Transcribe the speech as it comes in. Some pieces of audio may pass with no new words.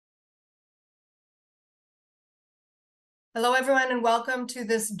Hello, everyone, and welcome to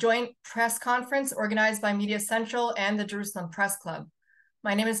this joint press conference organized by MediaCentral and the Jerusalem Press Club.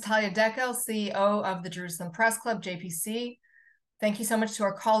 My name is Talia Dekel, CEO of the Jerusalem Press Club, JPC. Thank you so much to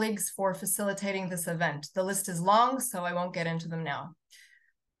our colleagues for facilitating this event. The list is long, so I won't get into them now.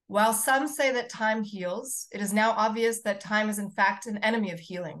 While some say that time heals, it is now obvious that time is in fact an enemy of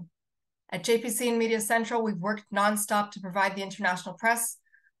healing. At JPC and MediaCentral, we've worked nonstop to provide the international press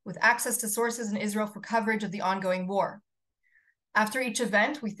with access to sources in Israel for coverage of the ongoing war. After each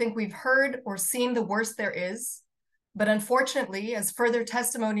event, we think we've heard or seen the worst there is, but unfortunately, as further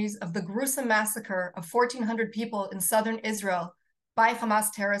testimonies of the gruesome massacre of 1,400 people in southern Israel by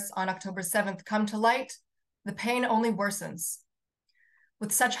Hamas terrorists on October 7th come to light, the pain only worsens.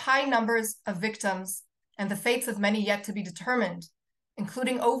 With such high numbers of victims and the fates of many yet to be determined,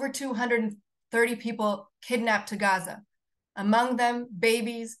 including over 230 people kidnapped to Gaza, among them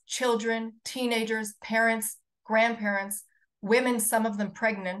babies, children, teenagers, parents, grandparents, women, some of them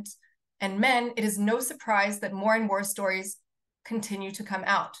pregnant, and men, it is no surprise that more and more stories continue to come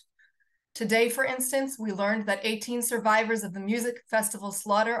out. Today, for instance, we learned that 18 survivors of the music festival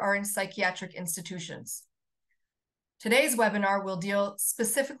slaughter are in psychiatric institutions. Today's webinar will deal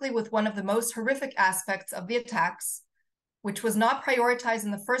specifically with one of the most horrific aspects of the attacks, which was not prioritized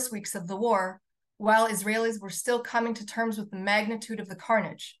in the first weeks of the war, while Israelis were still coming to terms with the magnitude of the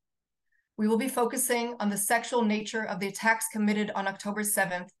carnage. We will be focusing on the sexual nature of the attacks committed on October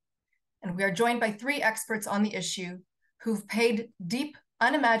 7th, and we are joined by three experts on the issue who've paid deep,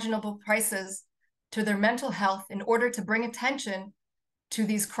 unimaginable prices to their mental health in order to bring attention to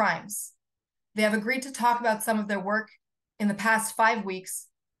these crimes. They have agreed to talk about some of their work in the past 5 weeks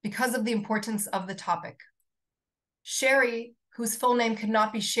because of the importance of the topic. Sherry, whose full name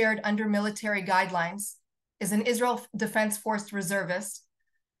cannot be shared under military guidelines, is an Israel Defense Force reservist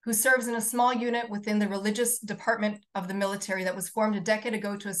who serves in a small unit within the religious department of the military that was formed a decade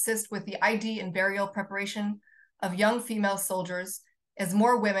ago to assist with the ID and burial preparation of young female soldiers as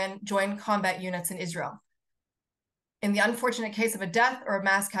more women join combat units in Israel in the unfortunate case of a death or a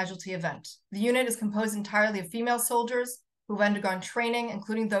mass casualty event. The unit is composed entirely of female soldiers who've undergone training,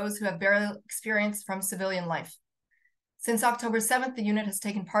 including those who have burial experience from civilian life. Since October 7th, the unit has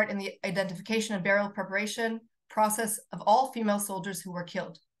taken part in the identification and burial preparation process of all female soldiers who were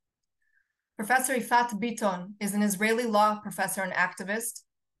killed. Professor Yifat Biton is an Israeli law professor and activist.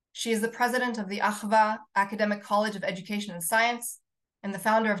 She is the president of the Achva Academic College of Education and Science and the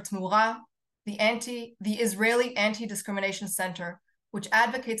founder of Tmura, the Israeli Anti-Discrimination Center, which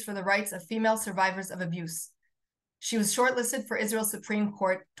advocates for the rights of female survivors of abuse. She was shortlisted for Israel's Supreme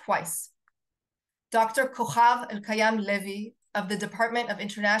Court twice. Dr. Cochav Elkayam Levy of the Department of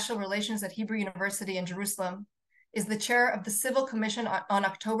International Relations at Hebrew University in Jerusalem is the chair of the Civil Commission on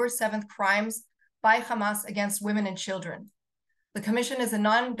October 7th crimes by Hamas against women and children. The commission is a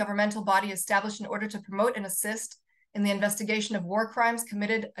non-governmental body established in order to promote and assist in the investigation of war crimes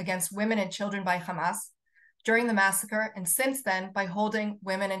committed against women and children by Hamas during the massacre, and since then by holding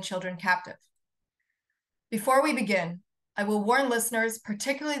women and children captive. Before we begin, I will warn listeners,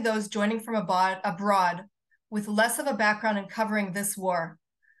 particularly those joining from abroad with less of a background in covering this war,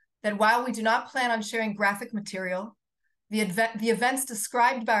 that while we do not plan on sharing graphic material, the events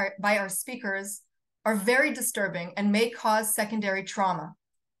described by our speakers are very disturbing and may cause secondary trauma.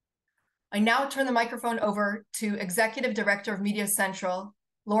 I now turn the microphone over to Executive Director of MediaCentral,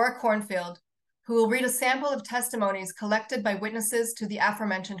 Laura Cornfield, who will read a sample of testimonies collected by witnesses to the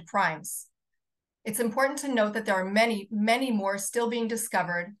aforementioned crimes. It's important to note that there are many, many more still being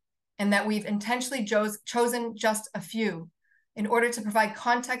discovered, and that we've intentionally chosen just a few in order to provide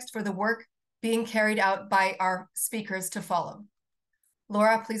context for the work being carried out by our speakers to follow.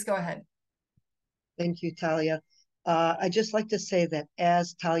 Laura, please go ahead. Thank you, Talia. I'd just like to say that,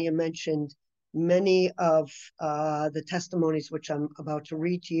 as Talia mentioned, many of the testimonies which I'm about to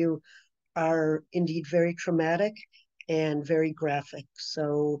read to you are indeed very traumatic and very graphic.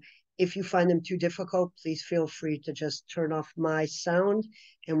 So if you find them too difficult, please feel free to just turn off my sound.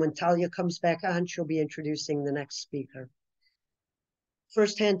 And when Talia comes back on, she'll be introducing the next speaker.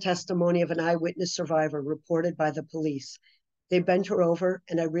 First-hand testimony of an eyewitness survivor reported by the police. They bent her over,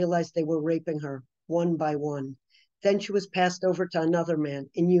 and I realized they were raping her, one by one. Then she was passed over to another man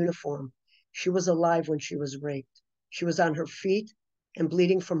in uniform. She was alive when she was raped. She was on her feet and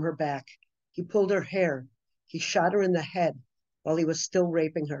bleeding from her back. He pulled her hair. He shot her in the head while he was still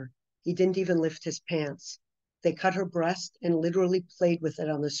raping her. He didn't even lift his pants. They cut her breast and literally played with it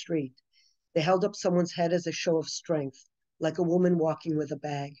on the street. They held up someone's head as a show of strength, like a woman walking with a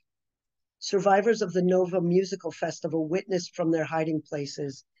bag. Survivors of the Nova Musical Festival witnessed from their hiding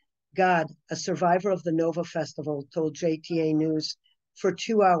places God, a survivor of the Nova Festival, told JTA News, for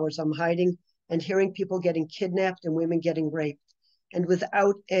 2 hours I'm hiding and hearing people getting kidnapped and women getting raped. And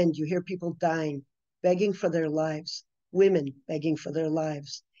without end, you hear people dying, begging for their lives, women begging for their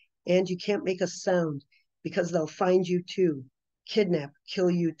lives. And you can't make a sound because they'll find you too, kidnap, kill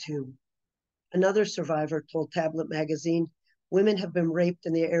you too. Another survivor told Tablet magazine, women have been raped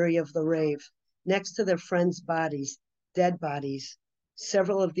in the area of the rave, next to their friends' bodies, dead bodies.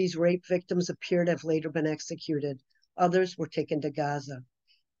 Several of these rape victims appear to have later been executed. Others were taken to Gaza.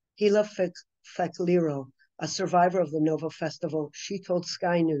 Hila Fekliro, a survivor of the Nova Festival, she told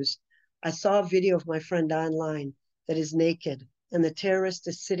Sky News, I saw a video of my friend online that is naked, and the terrorist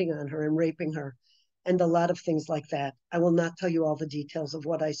is sitting on her and raping her, and a lot of things like that. I will not tell you all the details of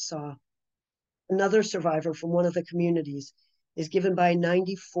what I saw. Another survivor from one of the communities is given by a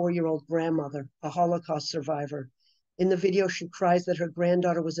 94-year-old grandmother, a Holocaust survivor. In the video, she cries that her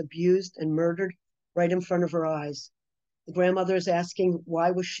granddaughter was abused and murdered right in front of her eyes. The grandmother is asking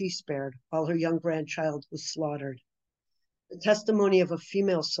why was she spared while her young grandchild was slaughtered. The testimony of a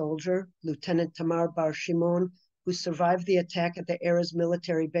female soldier, Lieutenant Tamar Bar Shimon, who survived the attack at the Erez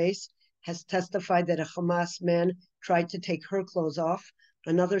military base, has testified that a Hamas man tried to take her clothes off.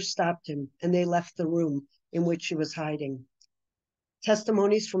 Another stopped him, and they left the room in which she was hiding.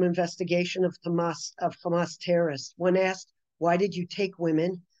 Testimonies from investigation of Hamas terrorists. When asked, why did you take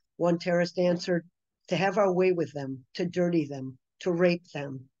women? One terrorist answered, to have our way with them, to dirty them, to rape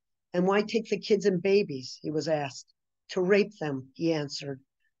them. And why take the kids and babies? He was asked. To rape them, he answered.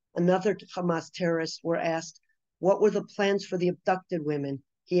 Another Hamas terrorist were asked, what were the plans for the abducted women?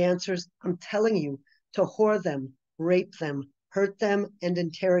 He answers, I'm telling you, to whore them, rape them, hurt them, and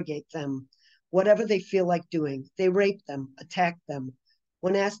interrogate them. Whatever they feel like doing, they rape them, attack them.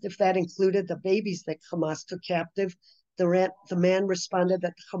 When asked if that included the babies that Hamas took captive, the man responded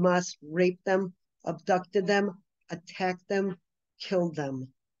that Hamas raped them, abducted them, attacked them, killed them.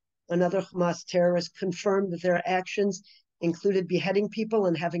 Another Hamas terrorist confirmed that their actions included beheading people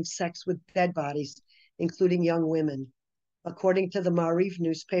and having sex with dead bodies, including young women. According to the Maariv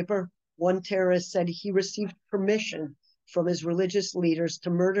newspaper, one terrorist said he received permission from his religious leaders to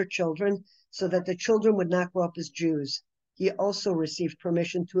murder children so that the children would not grow up as Jews. He also received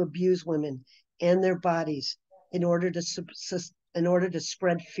permission to abuse women and their bodies in order to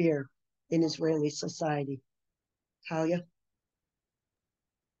spread fear in Israeli society. Talia?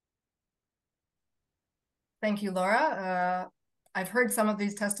 Thank you, Laura. I've heard some of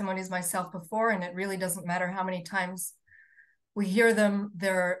these testimonies myself before, and it really doesn't matter how many times we hear them,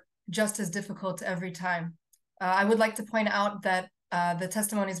 they're just as difficult every time. I would like to point out that the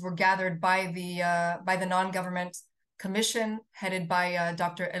testimonies were gathered by the non-government commission headed by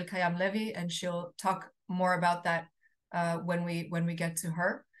Dr. Elkayam Levy, and she'll talk more about that when we get to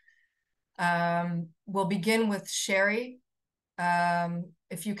her. We'll begin with Sherry.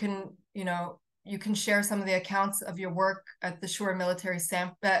 If you can, you can share some of the accounts of your work at the Shura military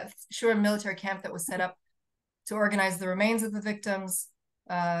camp that was set up to organize the remains of the victims,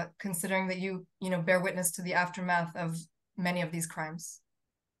 considering that you bear witness to the aftermath of many of these crimes.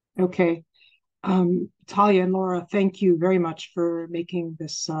 Okay. Talia and Laura, thank you very much for making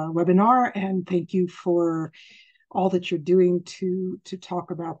this webinar, and thank you for all that you're doing to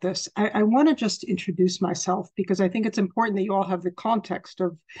talk about this. I want to just introduce myself because I think it's important that you all have the context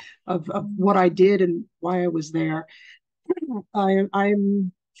of what I did and why I was there.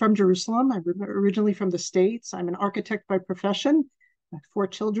 I'm from Jerusalem. I'm originally from the States. I'm an architect by profession. I have 4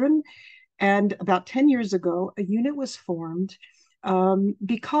 children. And about 10 years ago, a unit was formed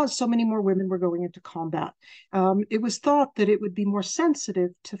because so many more women were going into combat. It was thought that it would be more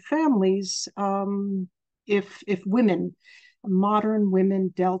sensitive to families if women, modern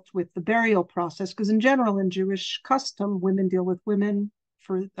women, dealt with the burial process, because in general, in Jewish custom, women deal with women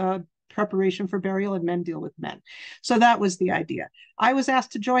for preparation for burial and men deal with men. So that was the idea. I was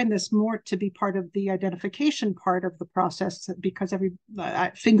asked to join this more to be part of the identification part of the process because every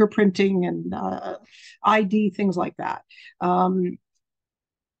fingerprinting and ID, things like that. I'm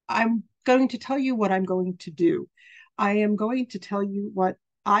going to tell you what I'm going to do. I am going to tell you what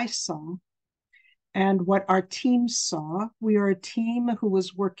I saw and what our team saw. We are a team who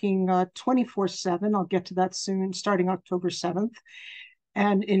was working 24/7. I'll get to that soon, starting October 7th.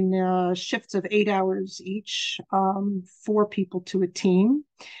 And in shifts of 8 hours each, 4 people to a team.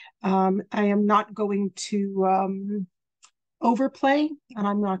 I am not going to overplay, and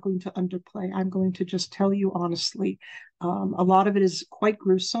I'm not going to underplay. I'm going to just tell you honestly. A lot of it is quite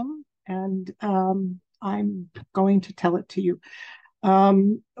gruesome, and I'm going to tell it to you.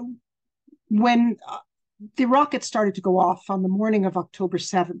 When the rockets started to go off on the morning of October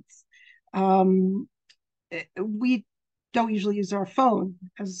 7th, We don't usually use our phone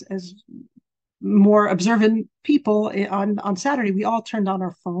as more observant people on Saturday. We all turned on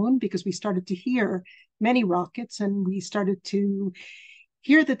our phone because we started to hear many rockets, and we started to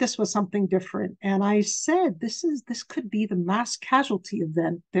hear that this was something different. And I said, this could be the mass casualty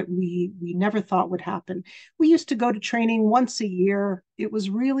event that we never thought would happen. We used to go to training once a year. It was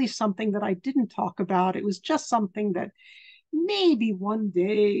really something that I didn't talk about. It was just something that maybe one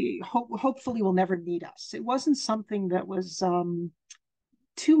day, hopefully, will never need us. It wasn't something that was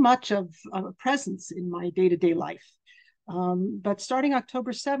too much of a presence in my day-to-day life. But starting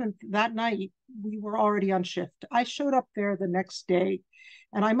October 7th, that night, we were already on shift. I showed up there the next day,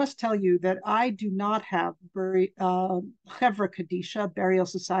 and I must tell you that I do not have Chevra Kadisha, burial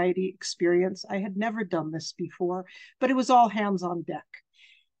society experience. I had never done this before, but it was all hands on deck.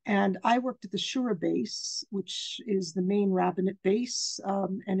 And I worked at the Shura base, which is the main rabbinate base,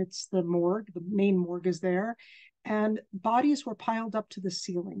 and it's the morgue. The main morgue is there. And bodies were piled up to the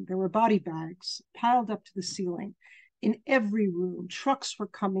ceiling. There were body bags piled up to the ceiling in every room. Trucks were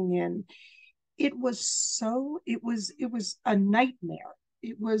coming in. It was a nightmare.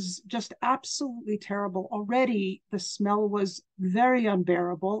 It was just absolutely terrible. Already the smell was very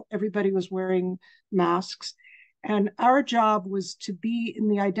unbearable. Everybody was wearing masks. And our job was to be in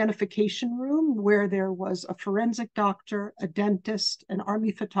the identification room where there was a forensic doctor, a dentist, an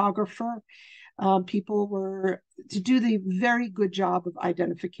army photographer. People were to do the very good job of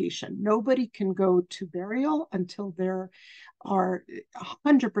identification. Nobody can go to burial until there are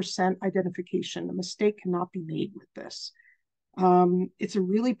 100% identification. A mistake cannot be made with this. It's a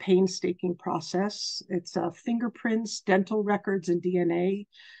really painstaking process. It's fingerprints, dental records, and DNA.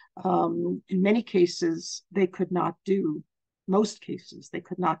 In many cases, most cases, they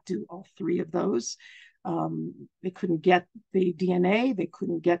could not do all three of those. They couldn't get the DNA, they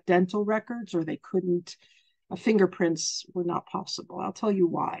couldn't get dental records, or they couldn't, fingerprints were not possible. I'll tell you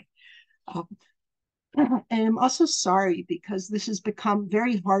why. And I'm also sorry because this has become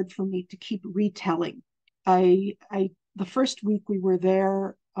very hard for me to keep retelling. The first week we were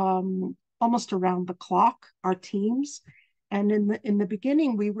there almost around the clock, our teams. And in the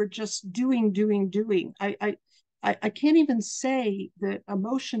beginning, we were just doing. I can't even say that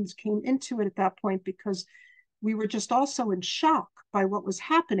emotions came into it at that point because we were just also in shock by what was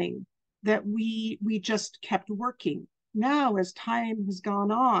happening, that we just kept working. Now, as time has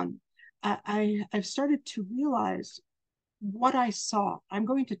gone on, I've started to realize what I saw. I'm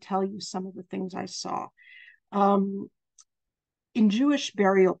going to tell you some of the things I saw. In Jewish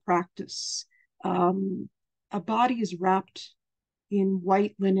burial practice, a body is wrapped in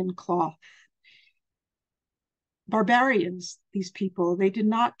white linen cloth. Barbarians, these people, they did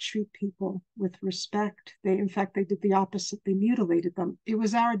not treat people with respect. In fact, they did the opposite. They mutilated them. It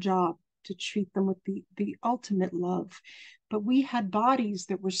was our job to treat them with the ultimate love. But we had bodies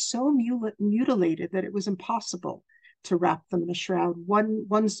that were so mutilated that it was impossible to wrap them in a shroud.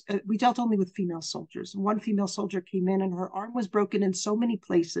 We dealt only with female soldiers. One female soldier came in and her arm was broken in so many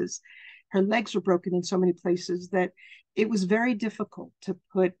places. Her legs were broken in so many places that it was very difficult to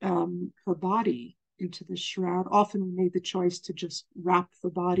put her body into the shroud. Often we made the choice to just wrap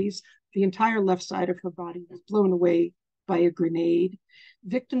the bodies. The entire left side of her body was blown away by a grenade.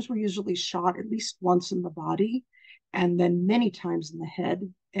 Victims were usually shot at least once in the body and then many times in the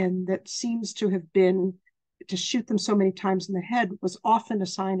head. And that seems to have been, to shoot them so many times in the head was often a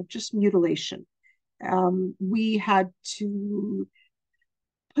sign of just mutilation. We had to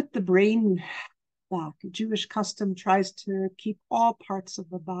put the brain back. Jewish custom tries to keep all parts of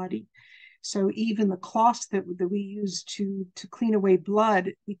the body. So even the cloths that we used to clean away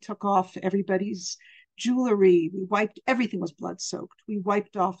blood, we took off everybody's jewelry. We wiped, everything was blood soaked. We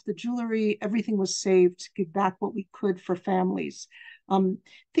wiped off the jewelry. Everything was saved to give back what we could for families.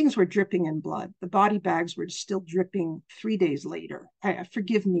 Things were dripping in blood. The body bags were still dripping 3 days later.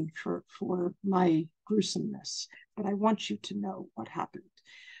 Forgive me for my gruesomeness, but I want you to know what happened.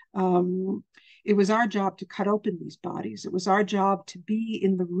 It was our job to cut open these bodies. It was our job to be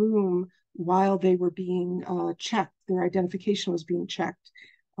in the room while they were being checked. Their identification was being checked.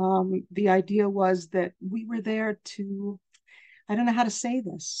 The idea was that we were there to, I don't know how to say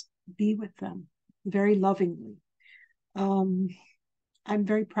this, be with them very lovingly. I'm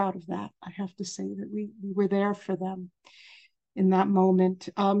very proud of that. I have to say that we were there for them in that moment.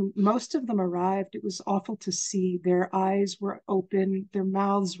 Most of them arrived. It was awful to see. Their eyes were open, their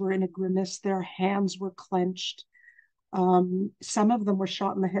mouths were in a grimace, their hands were clenched. Some of them were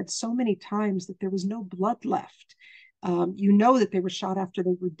shot in the head so many times that there was no blood left. You know that they were shot after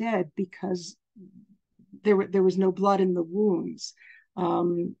they were dead because there was no blood in the wounds.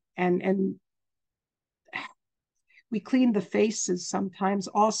 And we clean the faces sometimes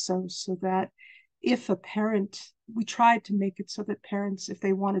also, so that if a parent, we tried to make it so that parents, if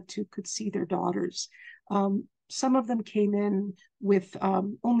they wanted to, could see their daughters. Some of them came in with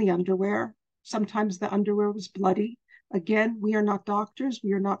only underwear. Sometimes the underwear was bloody. Again, we are not doctors.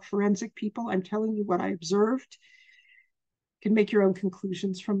 We are not forensic people. I'm telling you what I observed. You can make your own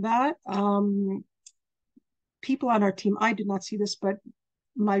conclusions from that. People on our team, I did not see this, but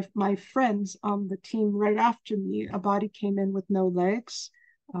my friends on the team right after me, a body came in with no legs,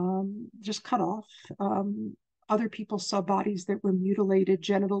 just cut off. Other people saw bodies that were mutilated,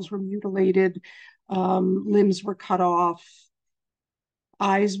 genitals were mutilated, limbs were cut off,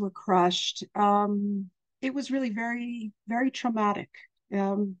 eyes were crushed. It was really very, very traumatic.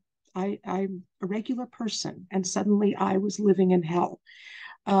 I'm a regular person, and suddenly I was living in hell.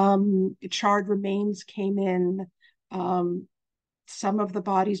 Charred remains came in. Some of the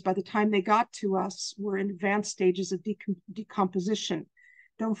bodies, by the time they got to us, were in advanced stages of decomposition.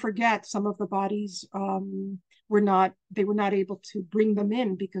 Don't forget, some of the bodies were not able to bring them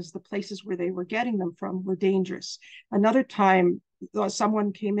in because the places where they were getting them from were dangerous. Another time,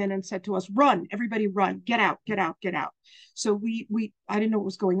 someone came in and said to us, "Run, everybody run, get out, get out, get out." So I didn't know what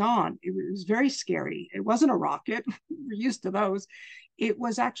was going on. It was very scary. It wasn't a rocket. We're used to those. It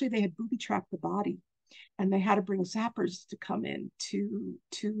was actually, they had booby trapped the body, and they had to bring zappers to come in to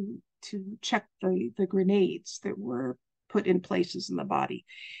check the grenades that were put in places in the body.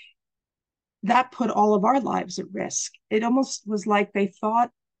 That put all of our lives at risk. It almost was like they thought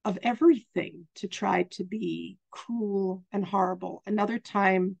of everything to try to be cruel and horrible. Another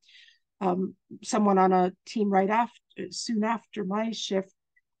time, someone on a team soon after my shift,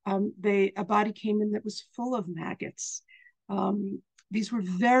 a body came in that was full of maggots. These were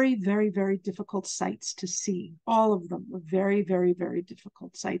very, very, very difficult sites to see. All of them were very, very, very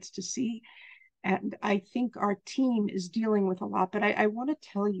difficult sites to see. And I think our team is dealing with a lot. But I want to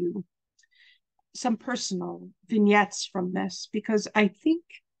tell you some personal vignettes from this, because I think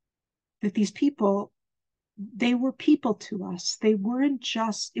that these people, they were people to us. They weren't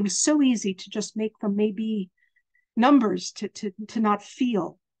just, it was so easy to just make them maybe numbers to not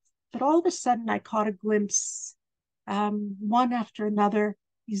feel. But all of a sudden I caught a glimpse, one after another.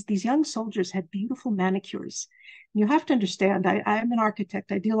 These young soldiers had beautiful manicures. And you have to understand, I'm an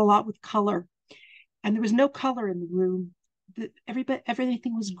architect. I deal a lot with color, and there was no color in the room.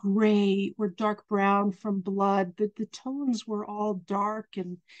 Everything was gray or dark brown from blood. The tones were all dark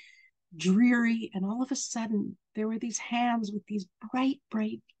and dreary. And all of a sudden, there were these hands with these bright,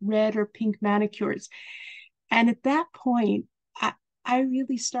 bright red or pink manicures. And at that point, I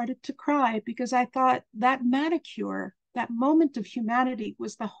really started to cry, because I thought that manicure, that moment of humanity,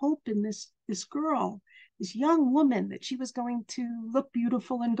 was the hope in this girl, this young woman, that she was going to look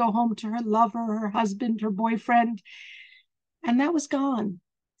beautiful and go home to her lover, her husband, her boyfriend. And that was gone.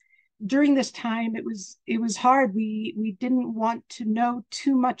 During this time, it was hard. We didn't want to know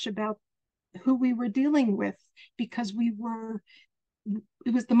too much about who we were dealing with, because it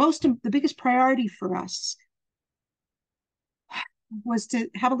was the biggest priority for us was to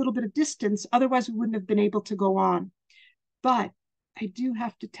have a little bit of distance. Otherwise, we wouldn't have been able to go on. But I do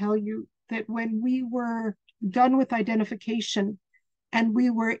have to tell you that when we were done with identification and we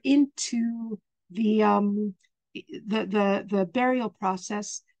were into the burial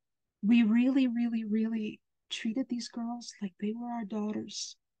process, we really, really, really treated these girls like they were our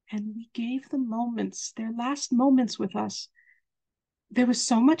daughters. And we gave them moments, their last moments with us. There was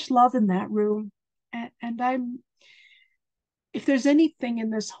so much love in that room. And if there's anything in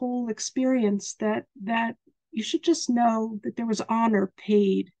this whole experience that you should just know, that there was honor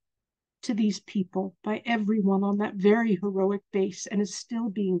paid to these people by everyone on that very heroic base, and is still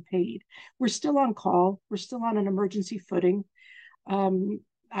being paid. We're still on call. We're still on an emergency footing.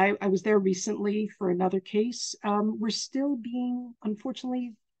 I was there recently for another case. We're still being,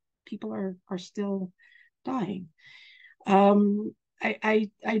 unfortunately, people are still dying.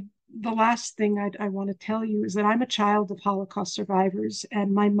 The last thing I want to tell you is that I'm a child of Holocaust survivors,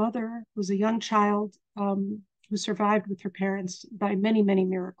 and my mother was a young child who survived with her parents by many, many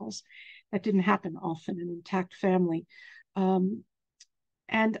miracles. That didn't happen often in an intact family.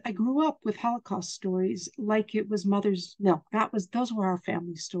 And I grew up with Holocaust stories like it was mother's milk. Those were our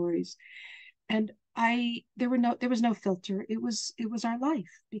family stories. And there was no filter. It was our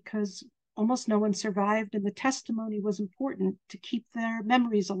life, because almost no one survived, and the testimony was important to keep their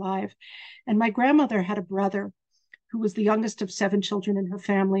memories alive. And my grandmother had a brother who was the youngest of 7 children in her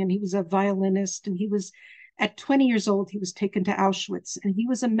family, and he was a violinist, and he was At 20 years old, he was taken to Auschwitz, and he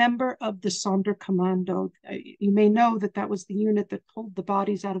was a member of the Sonderkommando. You may know that that was the unit that pulled the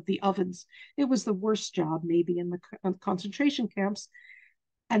bodies out of the ovens. It was the worst job, maybe, in the concentration camps.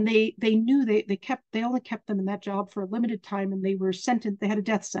 And they knew they only kept them in that job for a limited time, and they were sentenced. They had a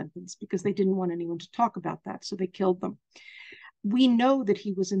death sentence because they didn't want anyone to talk about that, so they killed them. We know that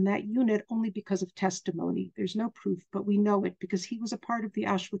he was in that unit only because of testimony. There's no proof, but we know it because he was a part of the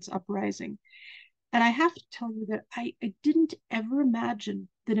Auschwitz uprising. And I have to tell you that I didn't ever imagine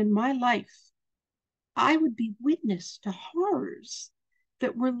that in my life I would be witness to horrors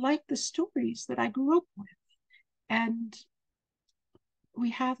that were like the stories that I grew up with. And we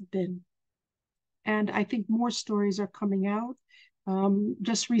have been. And I think more stories are coming out.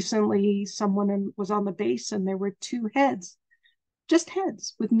 Just recently, someone was on the base and there were two heads, just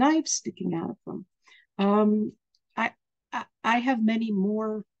heads with knives sticking out of them. I have many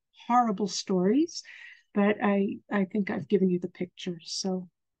more horrible stories, but I think I've given you the picture. So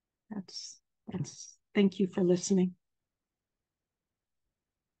that's thank you for listening.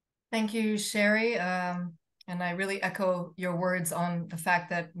 Thank you, Sherry. And I really echo your words on the fact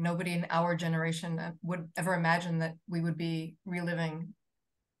that nobody in our generation would ever imagine that we would be reliving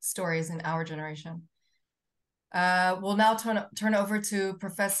stories in our generation. We'll now turn over to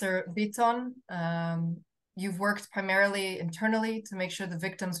Professor Biton. You've worked primarily internally to make sure the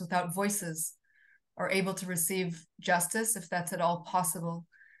victims without voices are able to receive justice, if that's at all possible.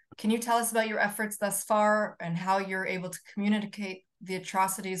 Can you tell us about your efforts thus far and how you're able to communicate the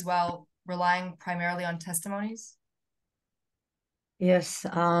atrocities while relying primarily on testimonies? Yes,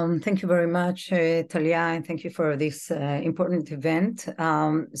 thank you very much, Talia, and thank you for this important event.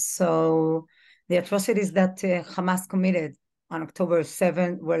 So the atrocities that Hamas committed on October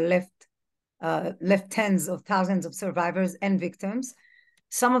 7th were left tens of thousands of survivors and victims.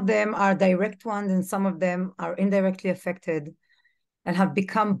 Some of them are direct ones and some of them are indirectly affected and have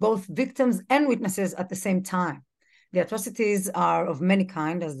become both victims and witnesses at the same time. The atrocities are of many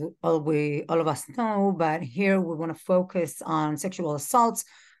kinds, as all of us know, but here we want to focus on sexual assaults,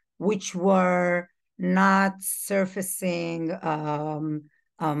 which were not surfacing,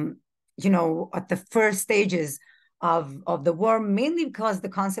 you know, at the first stages of the war, mainly because the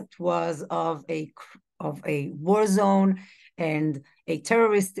concept was of a war zone and a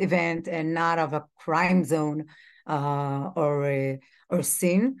terrorist event, and not of a crime zone or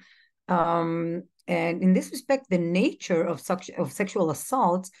sin. And in this respect, the nature of sexual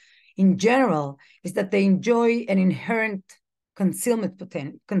assaults in general is that they enjoy an inherent concealment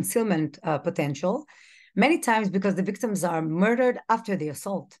potential, many times because the victims are murdered after the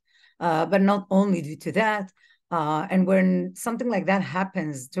assault, but not only due to that. And when something like that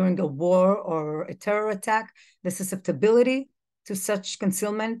happens during a war or a terror attack, the susceptibility to such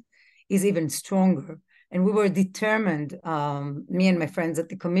concealment is even stronger. And we were determined, me and my friends at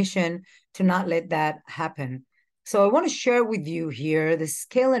the Commission, to not let that happen. So I want to share with you here the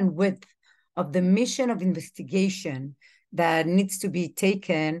scale and width of the mission of investigation that needs to be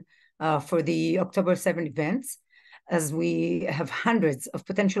taken for the October 7 events, as we have hundreds of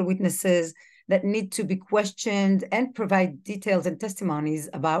potential witnesses that need to be questioned and provide details and testimonies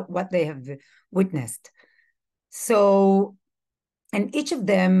about what they have witnessed. So, and each of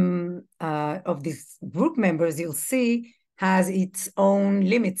them, of these group members, you'll see, has its own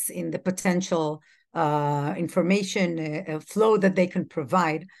limits in the potential information flow that they can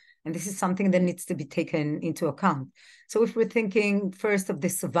provide. And this is something that needs to be taken into account. So if we're thinking first of the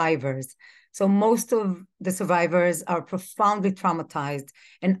survivors, so most of the survivors are profoundly traumatized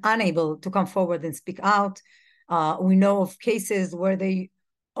and unable to come forward and speak out. We know of cases where they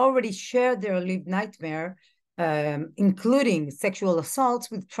already shared their lived nightmare, including sexual assaults,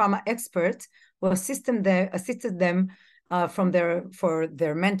 with trauma experts who assisted them for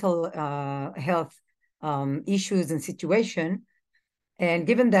their mental health issues and situation. And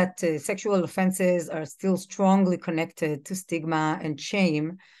given that sexual offenses are still strongly connected to stigma and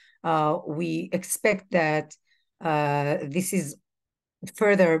shame, we expect that this is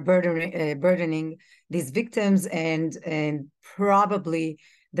further burdening these victims, and probably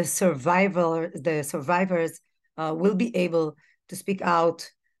the survivors will be able to speak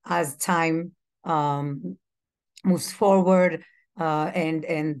out as time moves forward,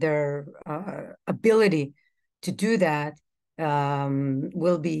 and their ability to do that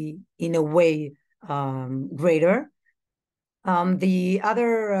will be in a way greater. The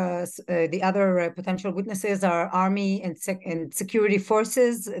other potential witnesses are army and security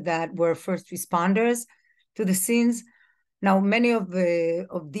forces that were first responders to the scenes. Now, many of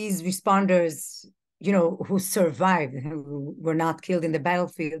these responders, who survived, who were not killed in the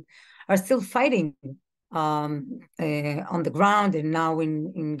battlefield, are still fighting on the ground and now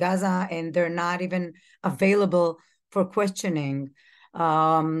in Gaza, and they're not even available for questioning.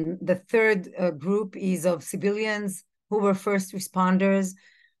 The third group is of civilians who were first responders,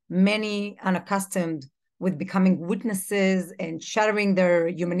 many unaccustomed with becoming witnesses and shattering their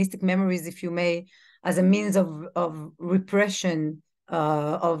humanistic memories, if you may, as a means of repression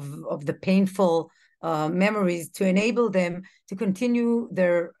of the painful memories to enable them to continue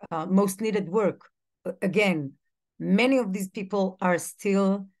their most needed work. Again, many of these people are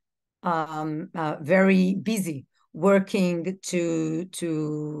still very busy working to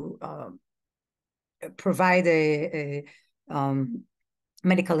provide a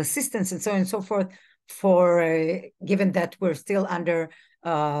medical assistance and so on and so forth. Given that we're still under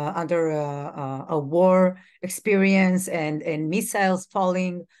a war experience and missiles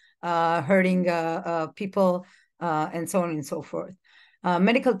falling, hurting people, and so on and so forth.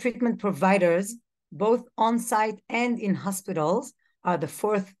 Medical treatment providers, both on-site and in hospitals, are the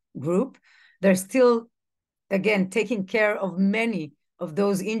fourth group. They're still, again, taking care of many of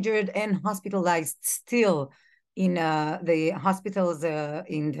those injured and hospitalized still in the hospitals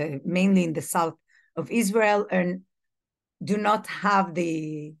mainly in the south of Israel, and do not have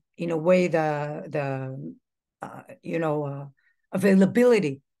the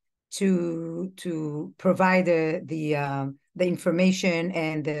availability to provide the information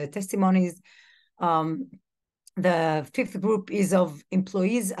and the testimonies. The fifth group is of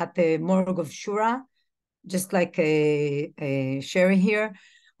employees at the morgue of Shura, just like Sherry here,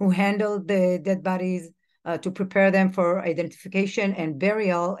 who handled the dead bodies to prepare them for identification and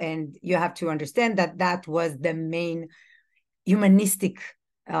burial. And you have to understand that that was the main humanistic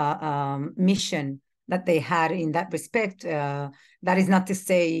mission that they had in that respect. That is not to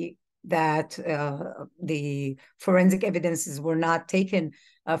say that the forensic evidences were not taken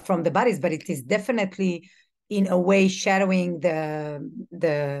from the bodies, but it is definitely in a way shadowing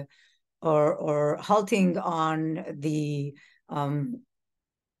or halting on the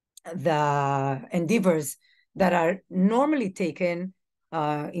endeavors that are normally taken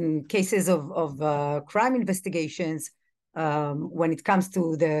in cases of crime investigations when it comes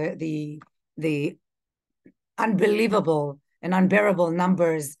to the unbelievable and unbearable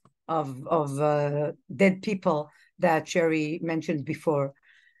numbers of dead people that Sherry mentioned before.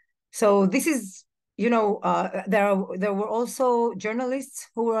 So this is, there were also journalists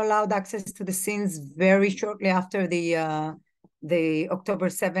who were allowed access to the scenes very shortly after the October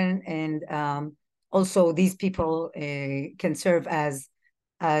 7, and also these people can serve as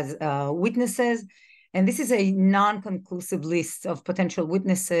witnesses. And this is a non-conclusive list of potential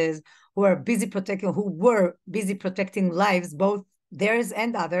witnesses who were busy protecting lives, both theirs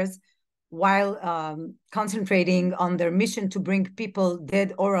and others, while concentrating on their mission to bring people,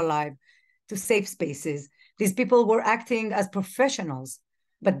 dead or alive, to safe spaces. These people were acting as professionals,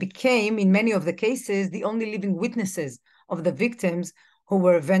 but became, in many of the cases, the only living witnesses of the victims who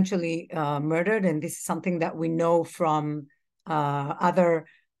were eventually murdered. And this is something that we know from other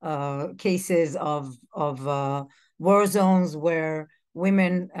cases of war zones where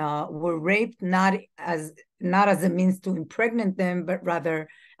women were raped, not as a means to impregnate them, but rather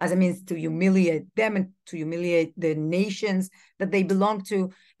as a means to humiliate them and to humiliate the nations that they belong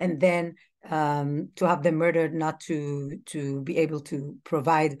to, and then to have them murdered, not to be able to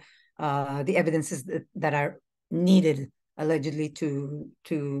provide the evidences that are needed allegedly to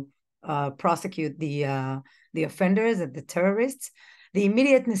prosecute the offenders and the terrorists. The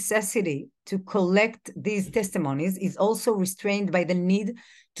immediate necessity to collect these testimonies is also restrained by the need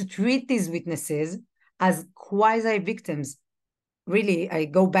to treat these witnesses as quasi-victims. Really, I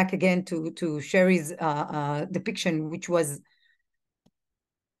go back again to Sherry's depiction, which was,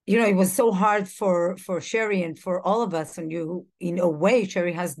 it was so hard for Sherry and for all of us. And in a way,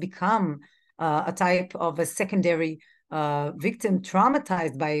 Sherry has become a type of a secondary victim,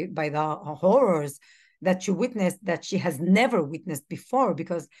 traumatized by the horrors that she witnessed, that she has never witnessed before,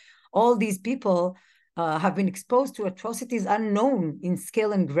 because all these people have been exposed to atrocities unknown in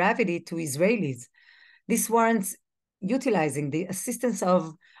scale and gravity to Israelis. This warrants utilizing the assistance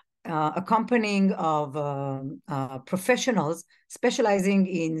of accompanying of professionals specializing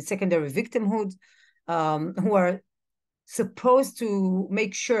in secondary victimhood, who are supposed to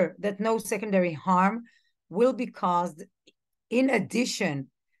make sure that no secondary harm will be caused in addition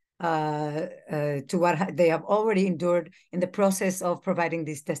to what they have already endured in the process of providing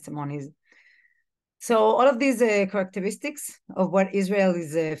these testimonies. So all of these characteristics of what Israel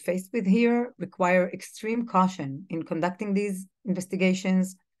is faced with here require extreme caution in conducting these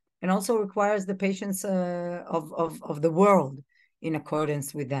investigations, and also requires the patience of the world in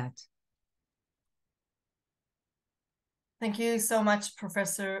accordance with that. Thank you so much,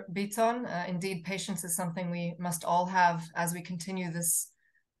 Professor Biton. Indeed, patience is something we must all have as we continue this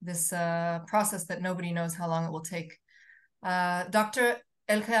process that nobody knows how long it will take. Dr.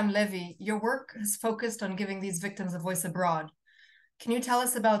 Elkayam Levy, your work has focused on giving these victims a voice abroad. Can you tell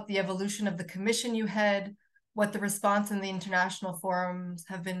us about the evolution of the commission you head, what the response in the international forums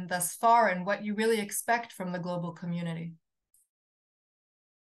have been thus far, and what you really expect from the global community?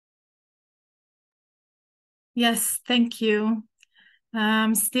 Yes, thank you.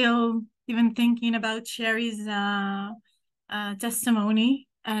 I'm still even thinking about Sherry's testimony,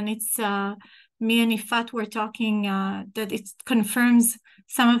 and it's me and Yifat were talking that it confirms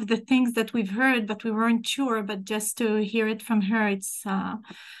some of the things that we've heard, but we weren't sure, but just to hear it from her, it's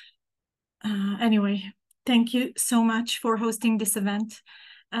anyway, thank you so much for hosting this event.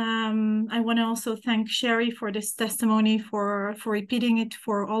 I want to also thank Sherry for this testimony, for repeating it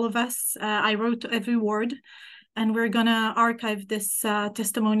for all of us. I wrote every word, and we're gonna archive this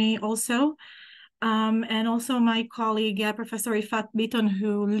testimony also. And also my colleague, Professor Yifat Biton,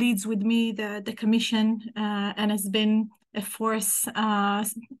 who leads with me the commission and has been a force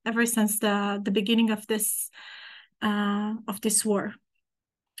ever since the beginning of this war.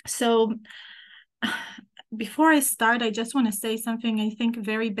 So before I start, I just want to say something I think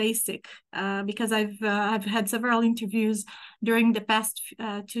very basic, because I've had several interviews during the past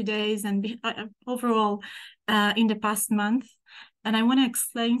 2 days and overall in the past month, and I want to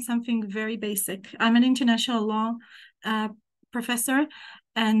explain something very basic. I'm an international law professor,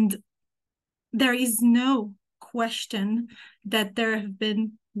 and there is no question that there have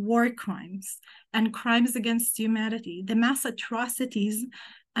been war crimes and crimes against humanity. The mass atrocities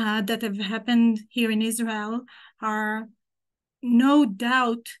that have happened here in Israel are no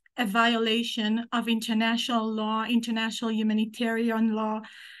doubt a violation of international law, international humanitarian law.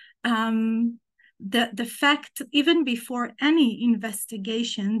 The fact, even before any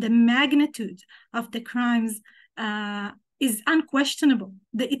investigation, the magnitude of the crimes is unquestionable.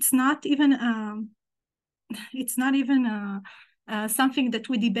 It's not even something that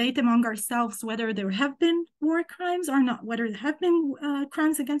we debate among ourselves, whether there have been war crimes or not, whether there have been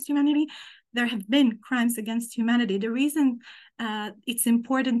crimes against humanity. There have been crimes against humanity. The reason it's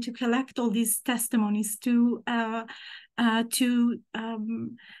important to collect all these testimonies, to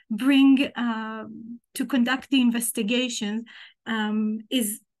conduct the investigations,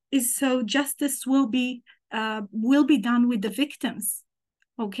 is so justice will be done with the victims.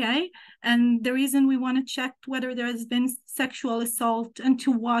 Okay, and the reason we want to check whether there has been sexual assault and to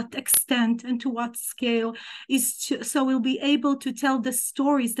what extent and to what scale is so we'll be able to tell the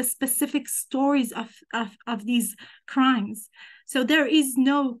stories, the specific stories of these crimes. So there is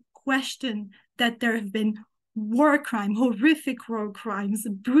no question that there have been war crime, horrific war crimes,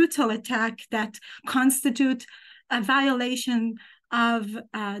 brutal attack that constitute a violation of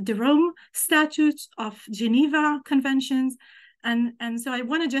the Rome Statute, of Geneva Conventions. And so I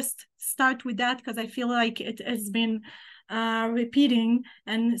want to just start with that because I feel like it has been repeating.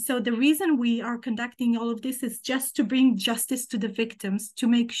 And so the reason we are conducting all of this is just to bring justice to the victims, to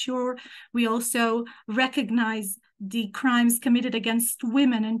make sure we also recognize the crimes committed against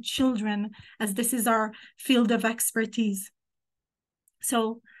women and children, as this is our field of expertise.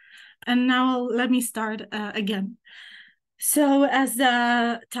 So, and now let me start again. So as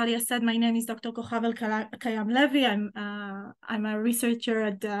Talia said, my name is Dr. Cochav Elkayam Levy. I'm a researcher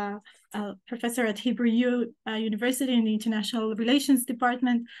at professor at Hebrew University in the International Relations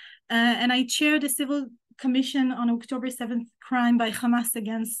Department, and I chair the Civil Commission on October 7th crime by Hamas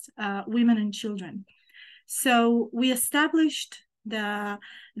against women and children. So we established the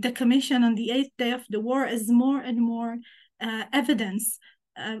commission on the 8th day of the war as more and more evidence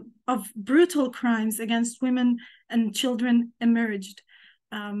of brutal crimes against women and children emerged.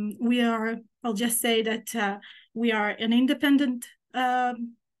 I'll just say that we are an independent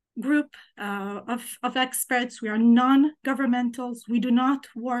group of experts. We are non-governmentals. We do not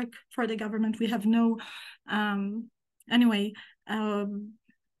work for the government. We have no,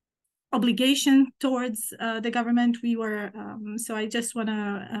 obligation towards the government. We were, so I just want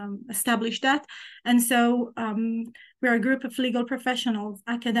to establish that. And so we're a group of legal professionals,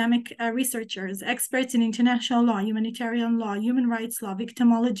 academic researchers, experts in international law, humanitarian law, human rights law,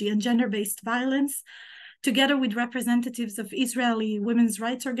 victimology, and gender-based violence, together with representatives of Israeli women's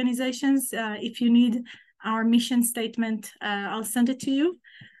rights organizations. If you need our mission statement, I'll send it to you.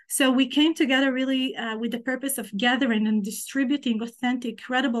 So we came together really with the purpose of gathering and distributing authentic,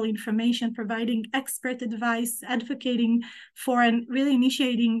 credible information, providing expert advice, advocating for and really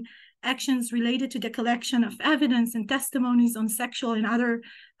initiating actions related to the collection of evidence and testimonies on sexual and other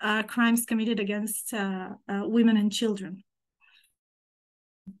crimes committed against women and children.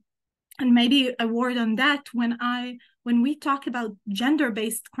 And maybe a word on that, when we talk about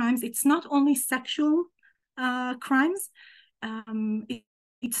gender-based crimes, it's not only sexual crimes.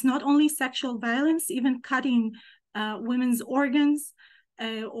 It's not only sexual violence, even cutting women's organs,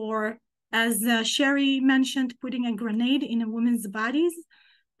 or as Sherry mentioned, putting a grenade in a woman's bodies,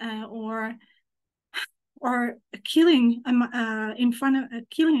 or killing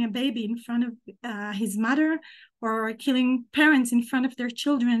killing a baby in front of his mother, or killing parents in front of their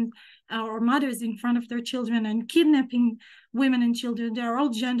children, or mothers in front of their children, and kidnapping women and children. They are all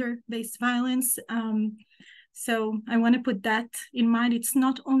gender-based violence. So I want to put that in mind. It's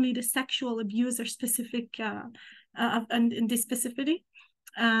not only the sexual abuse or specific and this specificity.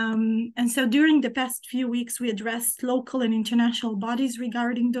 And so during the past few weeks, we addressed local and international bodies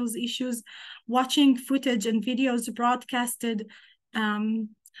regarding those issues, watching footage and videos broadcasted,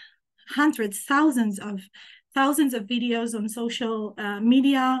 thousands of videos on social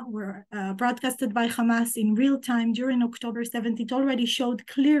media were broadcasted by Hamas in real time during October 7th. It already showed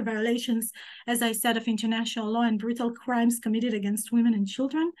clear violations, as I said, of international law and brutal crimes committed against women and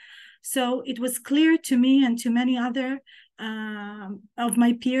children. So it was clear to me and to many other of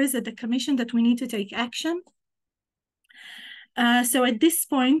my peers at the Commission that we need to take action. So at this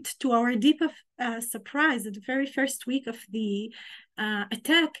point, to our deep surprise, at the very first week of the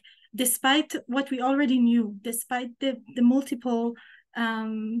attack, despite what we already knew, despite the multiple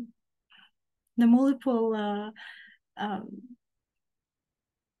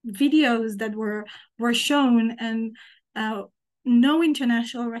videos that were shown, and no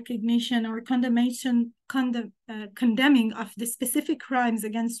international recognition or condemning of the specific crimes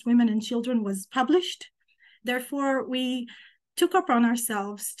against women and children was published. Therefore, we took upon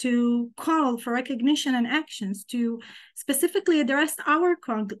ourselves to call for recognition and actions to specifically address our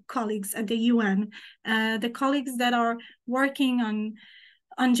colleagues at the UN, the colleagues that are working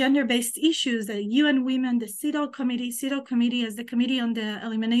on gender-based issues, the UN Women, the CEDAW committee as the Committee on the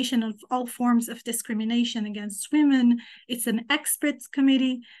Elimination of All Forms of Discrimination Against Women. It's an experts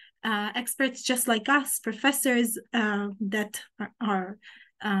committee, experts just like us, professors that are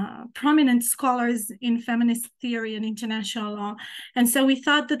prominent scholars in feminist theory and international law. And so we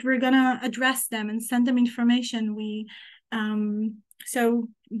thought that we're gonna address them and send them information. So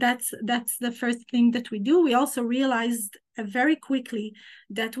that's the first thing that we do. We also realized very quickly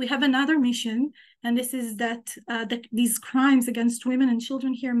that we have another mission, and this is that these crimes against women and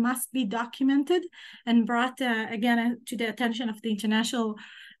children here must be documented and brought again to the attention of the international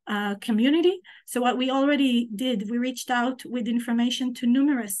community. So what we already did, we reached out with information to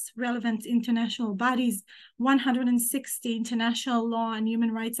numerous relevant international bodies, 160 international law and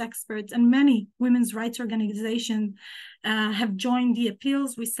human rights experts, and many women's rights organizations have joined the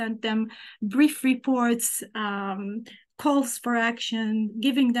appeals. We sent them brief reports, calls for action,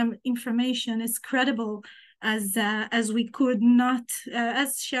 giving them information as credible as we could. Not,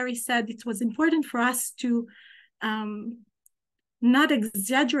 as Sherry said, it was important for us to not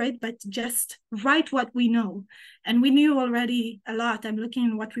exaggerate, but just write what we know. And we knew already a lot. I'm looking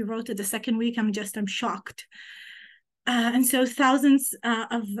at what we wrote at the second week. I'm shocked. And so thousands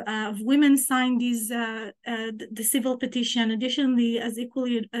of women signed the civil petition. Additionally, as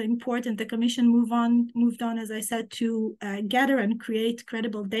equally important, the Commission moved on, as I said, to gather and create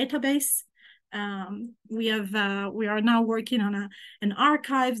credible database. We are now working on an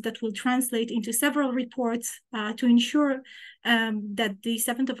archive that will translate into several reports to ensure that the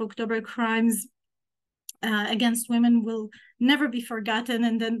 7th of October crimes against women will never be forgotten,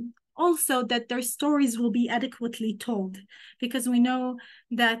 and then also that their stories will be adequately told, because we know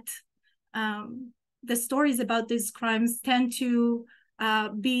that the stories about these crimes tend to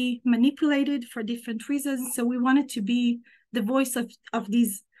be manipulated for different reasons. So we wanted to be the voice of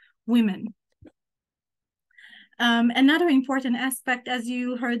these women. Another important aspect, as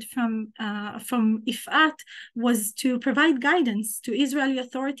you heard from Yifat, was to provide guidance to Israeli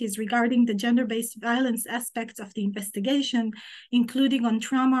authorities regarding the gender-based violence aspects of the investigation, including on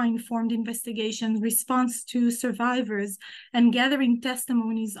trauma-informed investigation, response to survivors, and gathering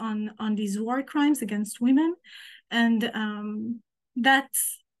testimonies on these war crimes against women. And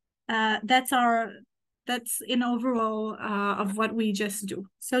that's in overall of what we just do.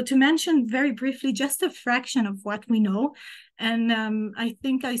 So to mention very briefly, just a fraction of what we know, and I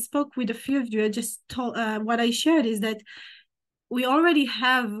think I spoke with a few of you. I just told what I shared is that we already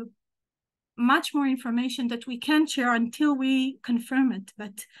have much more information that we can't share until we confirm it.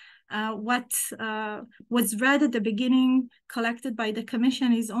 But what was read at the beginning, collected by the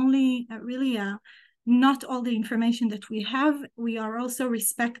Commission, is only really not all the information that we have. We are also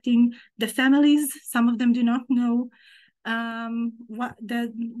respecting the families. Some of them do not know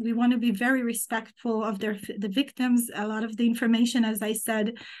we want to be very respectful of the victims. A lot of the information, as I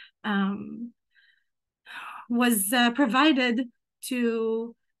said, was provided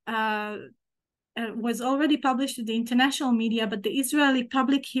to was already published in the international media, but the Israeli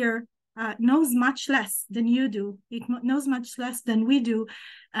public here knows much less than you do. It knows much less than we do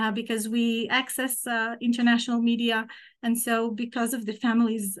because we access international media, and so because of the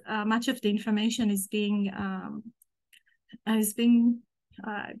families, much of the information is being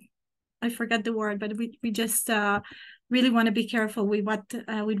I forget the word, but we just really want to be careful with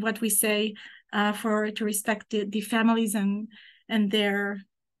what we say to respect the families and their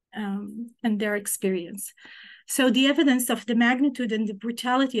experience. So the evidence of the magnitude and the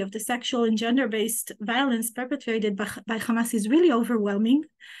brutality of the sexual and gender-based violence perpetrated by Hamas is really overwhelming,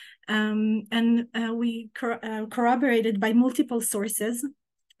 and we corroborated by multiple sources.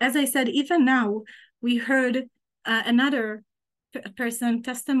 As I said, even now we heard another person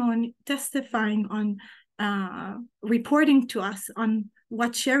testifying on reporting to us on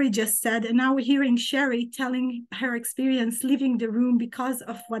what Sherry just said, and now we're hearing Sherry telling her experience leaving the room because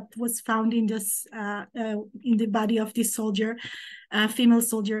of what was found in this in the body of this soldier, female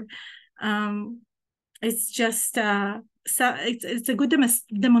soldier. It's just it's a good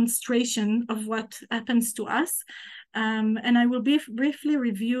demonstration of what happens to us. And I will briefly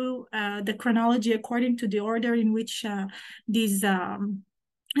review the chronology according to the order in which these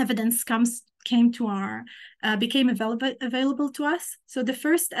evidence came to became available to us. So the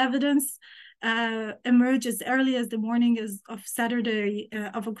first evidence emerged as early as the morning of Saturday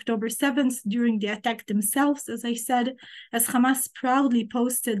of October 7th during the attack themselves, as I said, as Hamas proudly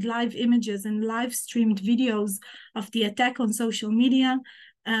posted live images and live streamed videos of the attack on social media.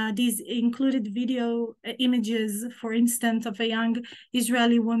 These included video images, for instance, of a young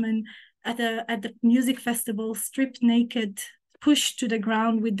Israeli woman at the music festival, stripped naked, pushed to the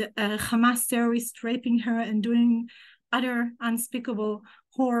ground with Hamas terrorists raping her and doing other unspeakable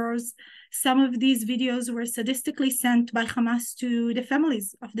horrors. Some of these videos were sadistically sent by Hamas to the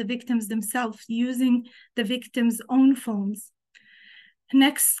families of the victims themselves, using the victims' own phones.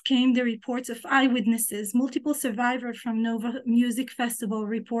 Next came the reports of eyewitnesses, multiple survivors from Nova Music Festival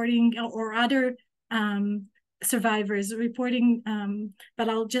reporting, or other survivors reporting, but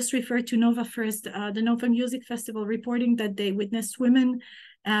I'll just refer to Nova first, the Nova Music Festival reporting that they witnessed women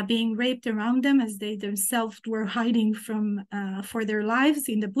being raped around them as they themselves were hiding for their lives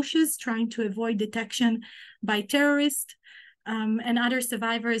in the bushes, trying to avoid detection by terrorists. And other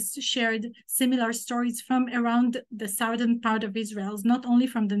survivors shared similar stories from around the southern part of Israel, not only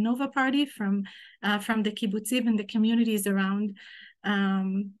from the Nova party, from the kibbutzim and the communities around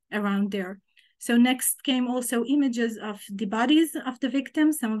there. So next came also images of the bodies of the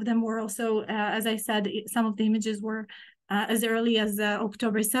victims. Some of them were also, as I said, some of the images were as early as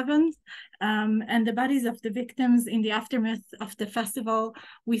October 7th. And the bodies of the victims in the aftermath of the festival,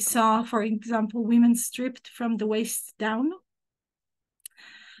 we saw, for example, women stripped from the waist down,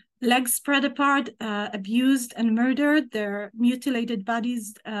 legs spread apart, abused and murdered, their mutilated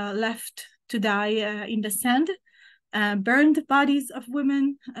bodies left to die in the sand, burned bodies of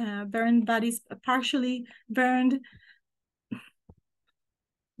women, burned bodies partially burned.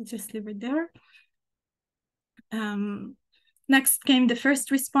 Just leave it there. Next came the first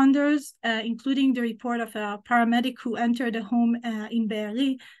responders, including the report of a paramedic who entered a home in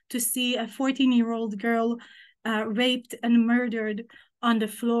Be'eri to see a 14-year-old girl raped and murdered on the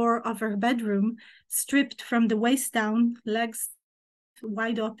floor of her bedroom, stripped from the waist down, legs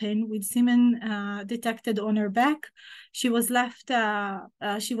wide open, with semen detected on her back. She was left,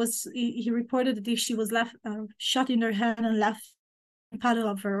 he reported that she was left shot in her head and left a puddle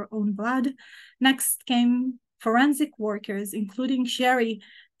of her own blood. Next came forensic workers, including Sherry,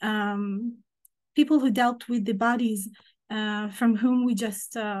 people who dealt with the bodies from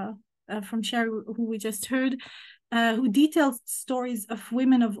Sherry, who we just heard, who detailed stories of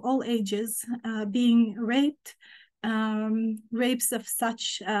women of all ages being raped, rapes of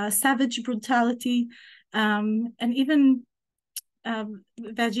such savage brutality, and even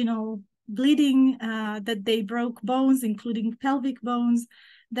vaginal bleeding, that they broke bones, including pelvic bones.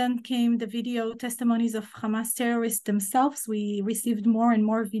 Then came the video testimonies of Hamas terrorists themselves. We received more and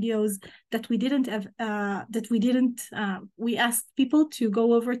more videos that we didn't have, we asked people to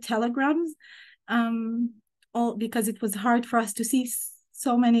go over telegrams, all because it was hard for us to see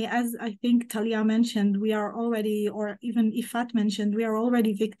so many. As I think Talia mentioned, we are already, or even Yifat mentioned, we are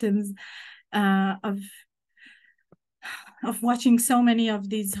already victims of watching so many of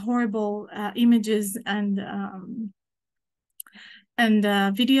these horrible images and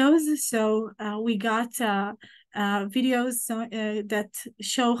videos. So we got videos that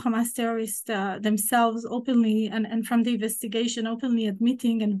show Hamas terrorists themselves openly and from the investigation openly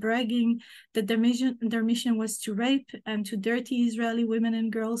admitting and bragging that their mission was to rape and to dirty Israeli women and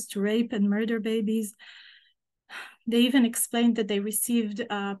girls, to rape and murder babies. They even explained that they received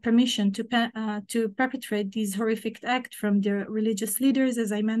permission to perpetrate these horrific acts from their religious leaders,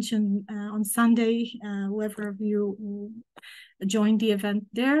 as I mentioned on Sunday, whoever of you joined the event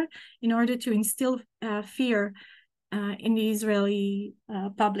there, in order to instill fear in the Israeli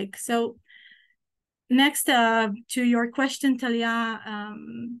public. So next to your question, Talia,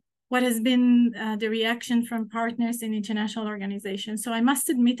 what has been the reaction from partners in international organizations? So I must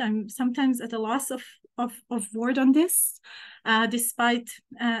admit, I'm sometimes at a loss of word on this, despite,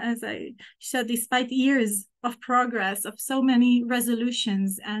 as I said, despite years of progress of so many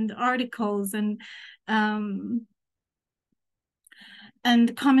resolutions and articles and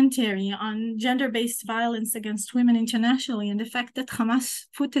commentary on gender-based violence against women internationally, and the fact that Hamas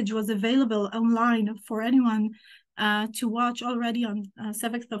footage was available online for anyone to watch already on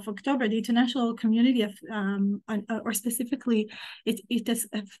 7th of October, the international community, or specifically, it has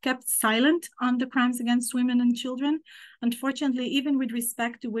kept silent on the crimes against women and children. Unfortunately, even with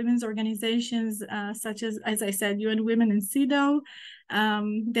respect to women's organizations such as I said, UN Women and CEDAW,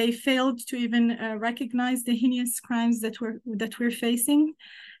 they failed to even recognize the heinous crimes that we're facing.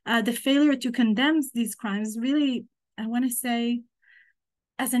 The failure to condemn these crimes really, I want to say,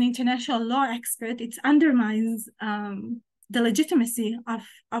 as an international law expert, it undermines the legitimacy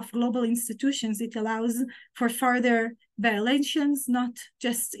of global institutions. It allows for further violations, not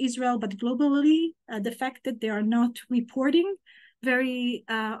just Israel, but globally. The fact that they are not reporting very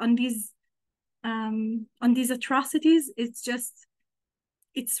on these atrocities,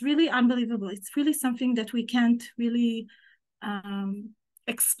 it's really unbelievable. It's really something that we can't really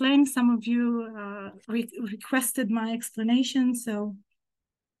explain. Some of you requested my explanation, so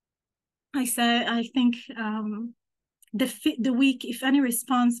I think the weak, if any,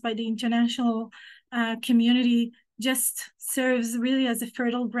 response by the international community just serves really as a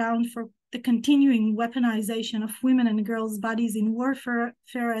fertile ground for the continuing weaponization of women and girls' bodies in warfare,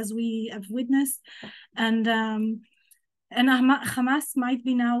 as we have witnessed. And Hamas might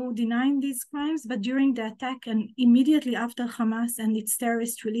be now denying these crimes, but during the attack and immediately after Hamas and its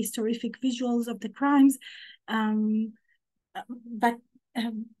terrorists released horrific visuals of the crimes, but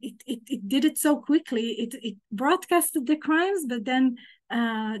it did it so quickly. It broadcasted the crimes, but then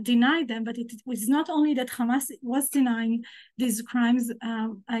denied them. But it was not only that Hamas was denying these crimes.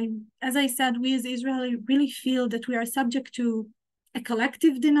 As I said, we as Israeli really feel that we are subject to a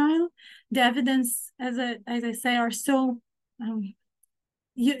collective denial. The evidence, as I say, are so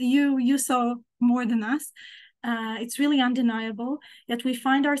you saw more than us. It's really undeniable, yet we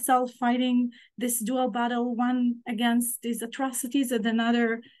find ourselves fighting this dual battle, one against these atrocities and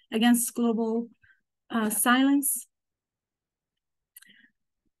another against global silence.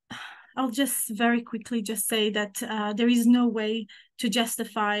 I'll just very quickly just say that there is no way to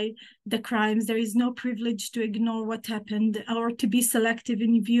justify the crimes. There is no privilege to ignore what happened or to be selective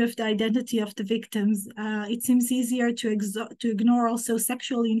in view of the identity of the victims. It seems easier to ignore also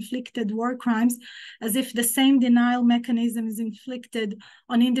sexually inflicted war crimes, as if the same denial mechanisms inflicted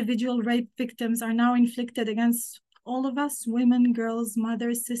on individual rape victims are now inflicted against all of us, women, girls,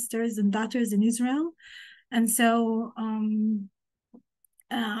 mothers, sisters, and daughters in Israel. And so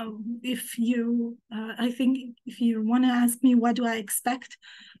I think if you want to ask me what do I expect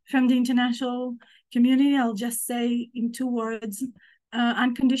from the international community, I'll just say in 2 words,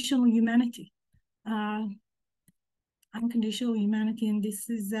 unconditional humanity. Unconditional humanity, and this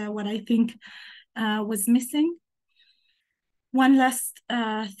is what I think was missing. One last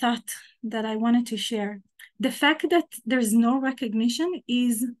thought that I wanted to share. The fact that there's no recognition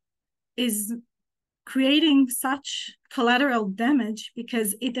is creating such collateral damage,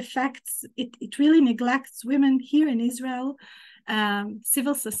 because it really neglects women here in Israel,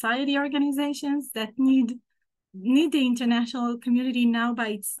 civil society organizations that need the international community now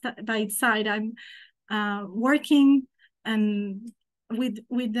by its side. I'm working and with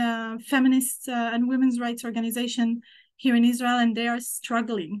feminist and women's rights organization here in Israel, and they are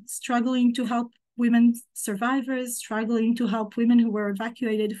struggling to help women survivors, struggling to help women who were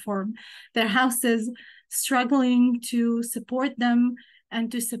evacuated from their houses, struggling to support them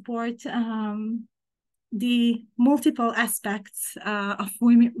and to support the multiple aspects of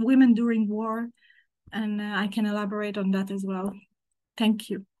women during war. And I can elaborate on that as well. Thank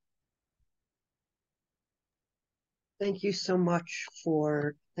you. Thank you so much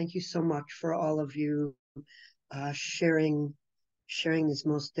for all of you sharing these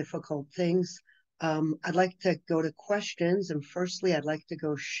most difficult things. I'd like to go to questions, and firstly, I'd like to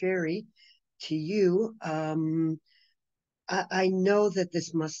go, Sherry, to you. I know that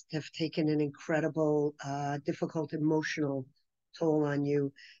this must have taken an incredible, difficult emotional toll on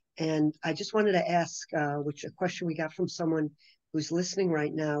you. And I just wanted to ask, a question we got from someone who's listening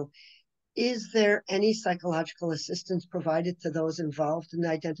right now. Is there any psychological assistance provided to those involved in the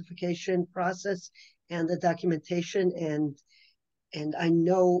identification process and the documentation? And I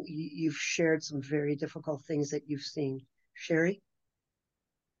know you've shared some very difficult things that you've seen. Sherry?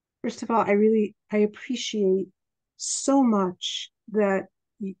 First of all, I appreciate so much that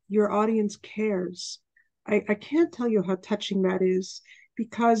your audience cares. I can't tell you how touching that is,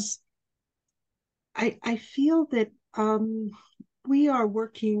 because I feel that we are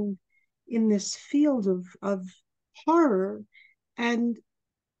working in this field of horror, and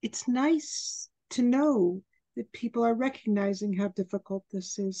it's nice to know that people are recognizing how difficult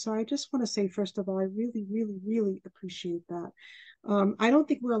this is. So I just want to say, first of all, I really, really, really appreciate that. I don't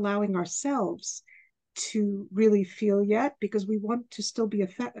think we're allowing ourselves to really feel yet, because we want to still be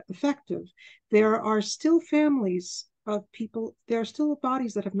effective. There are still families of people, there are still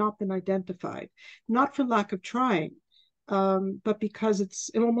bodies that have not been identified, not for lack of trying, but because it's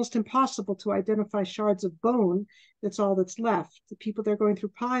almost impossible to identify shards of bone. That's all that's left. The people, they're going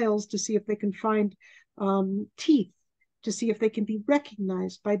through piles to see if they can find teeth, to see if they can be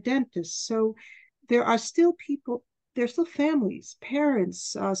recognized by dentists. So there are still people, there are still families,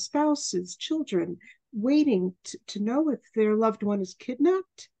 parents, spouses, children, waiting to know if their loved one is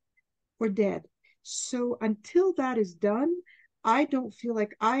kidnapped or dead. So until that is done, I don't feel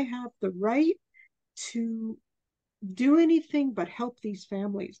like I have the right to do anything but help these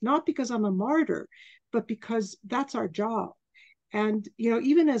families, not because I'm a martyr, but because that's our job. And, you know,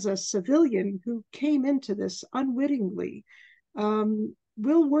 even as a civilian who came into this unwittingly,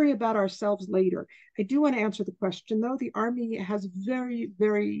 we'll worry about ourselves later. I do want to answer the question, though. The Army has very,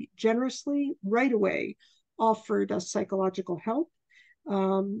 very generously, right away, offered us psychological help.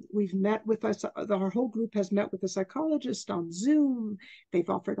 We've met with us, our whole group has met with a psychologist on Zoom. They've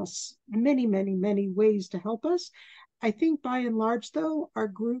offered us many, many, many ways to help us. I think by and large, though, our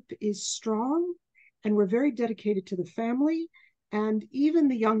group is strong, and we're very dedicated to the family. And even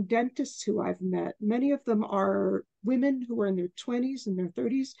the young dentists who I've met, many of them are women who are in their 20s and their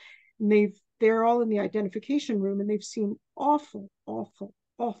 30s, and they're all in the identification room, and they've seen awful, awful,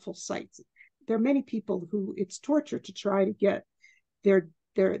 awful sights. There are many people who it's torture to try to get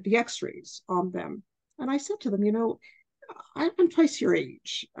the x-rays on them. And I said to them, you know, I'm twice your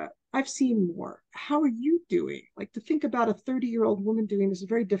age. I've seen more. How are you doing? Like, to think about a 30-year-old woman doing this is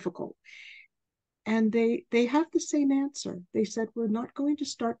very difficult. And they have the same answer. They said, we're not going to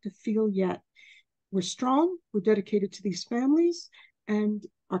start to feel yet. We're strong, we're dedicated to these families and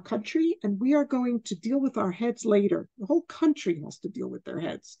our country, and we are going to deal with our heads later. The whole country has to deal with their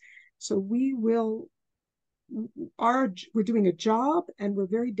heads. So we're doing a job, and we're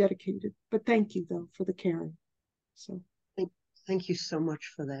very dedicated. But thank you, though, for the caring. So thank you so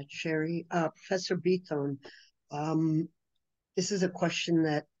much for that, Sherry. Professor Biton, this is a question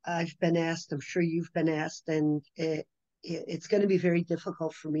that I've been asked, I'm sure you've been asked, and it's going to be very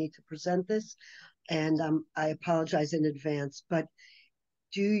difficult for me to present this, and I apologize in advance, but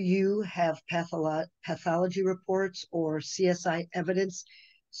do you have pathology reports or CSI evidence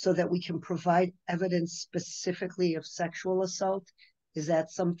so that we can provide evidence specifically of sexual assault? Is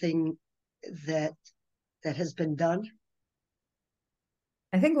that something that has been done?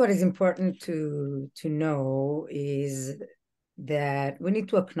 I think what is important to know is that we need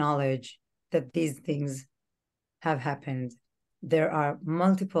to acknowledge that these things have happened. There are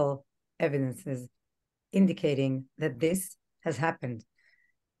multiple evidences indicating that this has happened.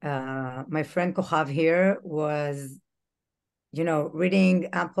 My friend Cochav here was, reading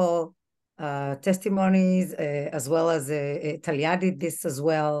ample testimonies, as well as Talia did this as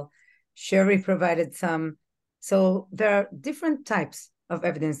well. Sherry provided some. So there are different types of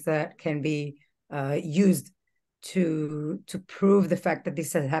evidence that can be used to prove the fact that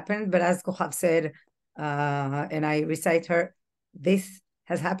this has happened. But as Cochav said, and I recite her, this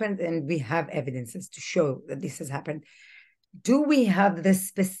has happened, and we have evidences to show that this has happened. Do we have the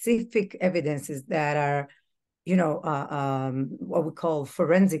specific evidences that are, what we call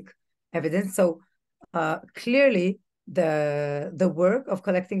forensic evidence? So clearly, the work of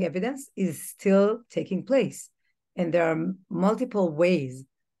collecting evidence is still taking place, and there are multiple ways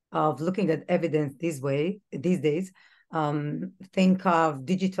of looking at evidence these days. Think of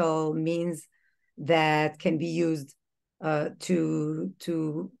digital means that can be used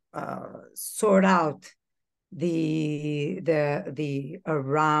to sort out the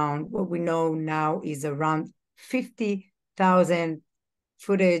around, what we know now is around 50,000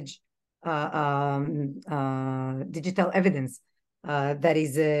 footage, digital evidence that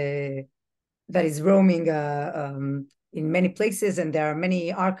is roaming in many places, and there are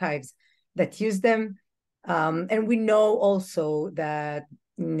many archives that use them. And we know also that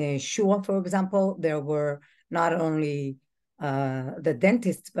in Shua, for example, there were not only the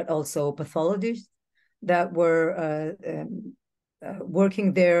dentists, but also pathologists that were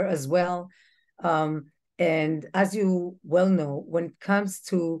working there as well. And as you well know, when it comes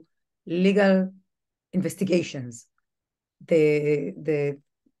to legal investigations, the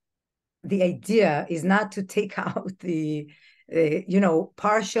idea is not to take out the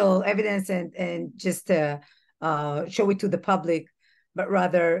partial evidence and just show it to the public, but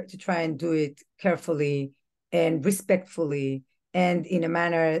rather to try and do it carefully and respectfully, and in a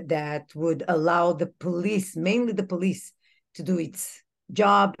manner that would allow the police, mainly the police, to do its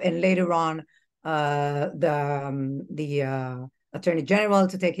job, and later on the Attorney General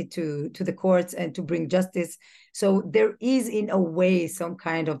to take it to the courts and to bring justice. So there is, in a way, some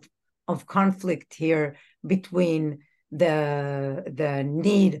kind of conflict here between the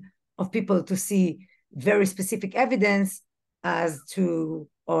need of people to see very specific evidence as to,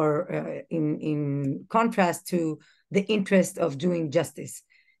 or in contrast to, the interest of doing justice.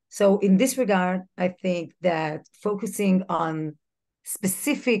 So in this regard, I think that focusing on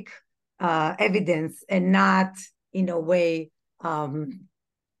specific evidence and not, in a way,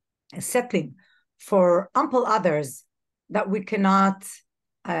 settling for ample others that we cannot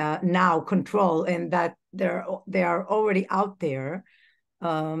now control, and that they are already out there,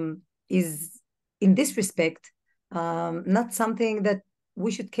 is, in this respect, not something that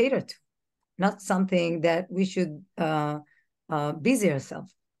we should cater to, not something that we should busy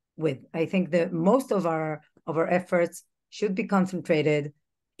ourselves with. I think that most of our efforts should be concentrated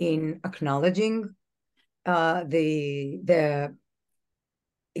in acknowledging the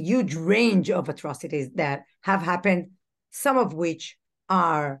huge range of atrocities that have happened, some of which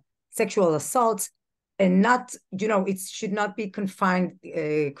are sexual assaults, and not, it should not be confined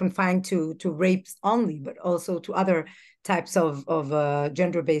to rapes only, but also to other types of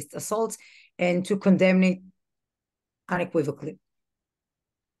gender-based assaults, and to condemn it unequivocally.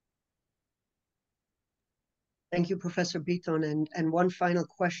 Thank you, Professor Biton. And one final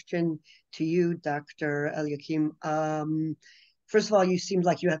question to you, Dr. Elkayam. First of all, you seemed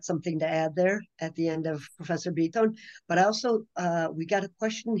like you had something to add there at the end of Professor Biton, but also we got a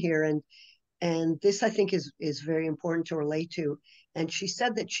question here, and this, I think, is very important to relate to. And she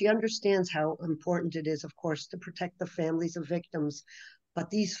said that she understands how important it is, of course, to protect the families of victims, but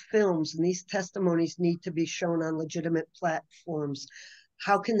these films and these testimonies need to be shown on legitimate platforms.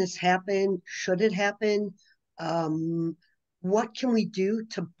 How can this happen? Should it happen? What can we do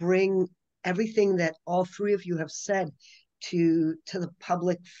to bring everything that all three of you have said to the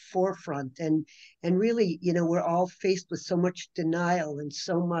public forefront? And really, we're all faced with so much denial and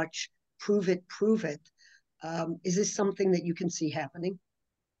so much prove it. Is this something that you can see happening?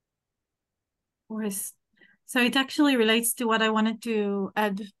 Of course. So it actually relates to what I wanted to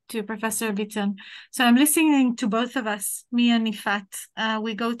add to Professor Biton. So I'm listening to both of us, me and Yifat.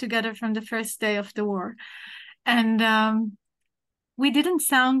 We go together from the first day of the war. And we didn't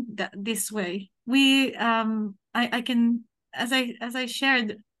sound this way. I can, as I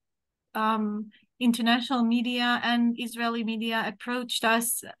shared, international media and Israeli media approached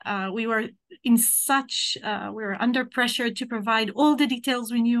us. We were we were under pressure to provide all the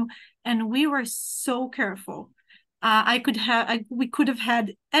details we knew, and we were so careful. We could have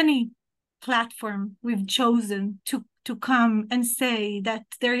had any platform we've chosen to come and say that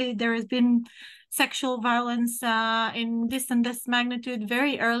there has been sexual violence in this and this magnitude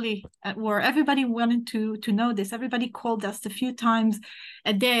very early at war. Everybody wanted to know this. Everybody called us a few times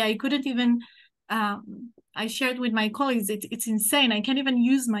a day. I couldn't even, I shared with my colleagues, it's insane. I can't even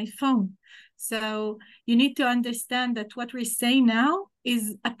use my phone. So you need to understand that what we're saying now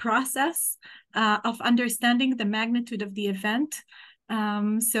is a process of understanding the magnitude of the event.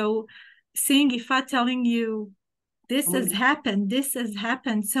 So seeing Yifat telling you, this has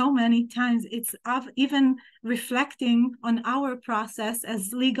happened so many times. It's even reflecting on our process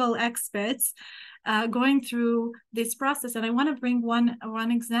as legal experts going through this process. And I want to bring one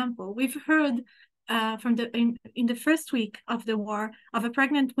example. We've heard in the first week of the war of a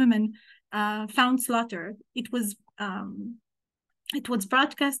pregnant woman found slaughtered. It was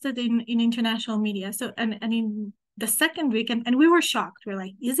broadcasted in international media. So and in the second week, and we were shocked. We're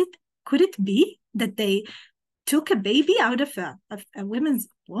like, could it be that they took a baby out of a woman's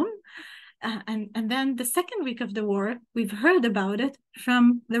womb? And then the second week of the war, we've heard about it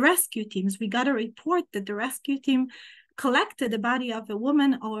from the rescue teams. We got a report that the rescue team collected the body of a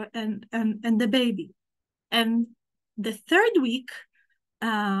woman and the baby. And the third week,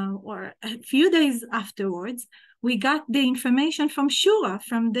 or a few days afterwards, we got the information from Shura,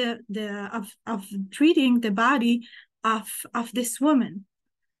 from of treating the body of this woman.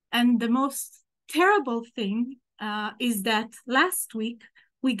 And the most terrible thing is that last week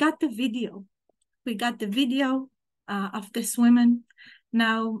we got the video. We got the video of this woman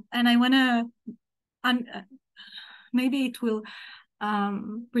now, and I want to, maybe it will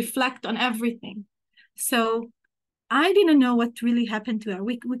reflect on everything. So I didn't know what really happened to her.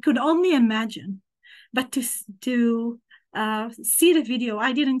 We could only imagine, but to see the video,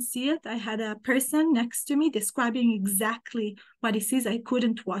 I didn't see it. I had a person next to me describing exactly what he sees. I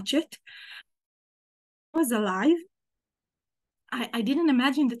couldn't watch it. She was alive. I didn't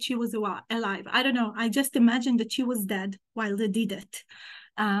imagine that she was alive. I don't know. I just imagined that she was dead while they did it.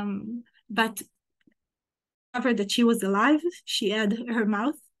 But covered that she was alive. She had her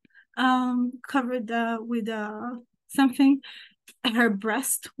mouth covered with something. Her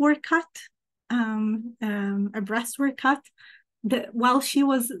breasts were cut. Her breasts were cut. While she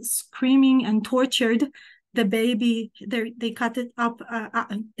was screaming and tortured, the baby, they cut it up.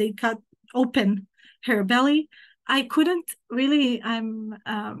 They cut open her belly. I couldn't really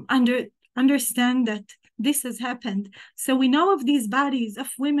understand that this has happened. So we know of these bodies of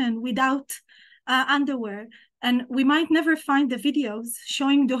women without underwear, and we might never find the videos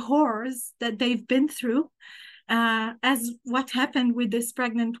showing the horrors that they've been through, as what happened with this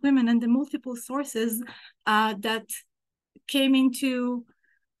pregnant women, and the multiple sources that came into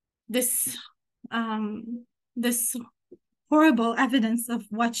this this horrible evidence of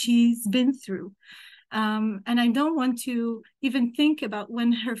what she's been through. And I don't want to even think about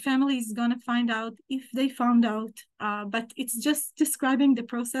when her family is going to find out, if they found out, but it's just describing the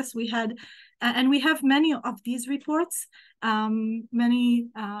process we had. And we have many of these reports, many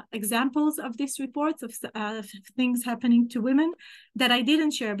examples of these reports of things happening to women that I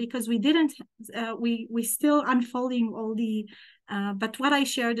didn't share because we didn't, we still unfolding all the, but what I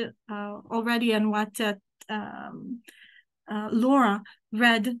shared already and what Laura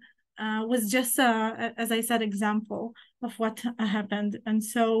read was just, as I said, example of what happened. And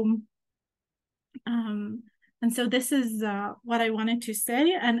so this is what I wanted to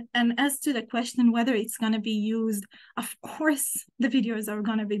say. And as to the question whether it's going to be used, of course the videos are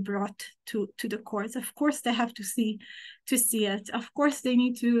going to be brought to the courts. Of course they have to see it. Of course they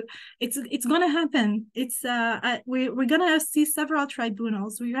need to. It's going to happen. It's we're going to see several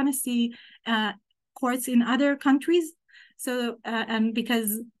tribunals. We're going to see courts in other countries. So and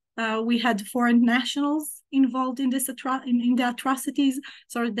because we had foreign nationals involved in this in the atrocities,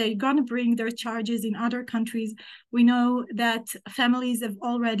 so they're going to bring their charges in other countries. We know that families are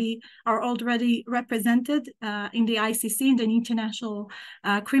already represented in the ICC, in the International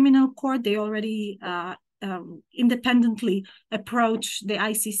Criminal Court. They already independently approach the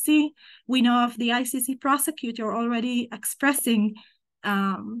ICC. We know of the ICC prosecutor already expressing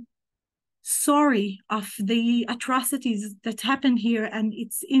sorry of the atrocities that happened here, and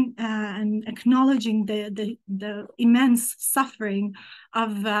it's in and acknowledging the immense suffering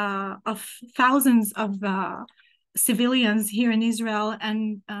of thousands of civilians here in Israel,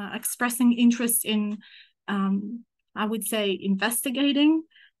 and expressing interest in I would say investigating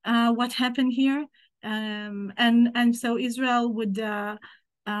what happened here, and so Israel would the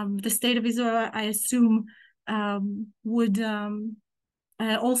state of Israel, I assume, would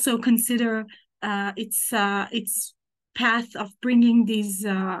also consider its path of bringing these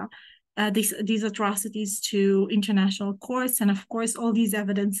atrocities to international courts. And of course, all these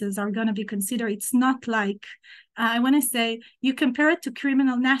evidences are going to be considered. It's not like, I want to say, you compare it to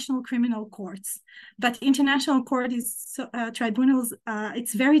national criminal courts, but international court is tribunals.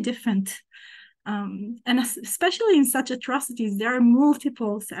 It's very different. And especially in such atrocities, there are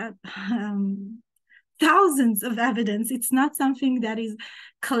multiple thousands of evidence. It's not something that is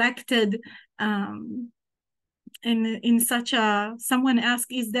collected in such a, someone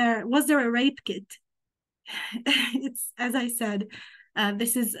asked, was there a rape kit? It's, as I said,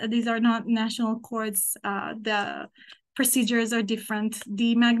 these are not national courts. The procedures are different.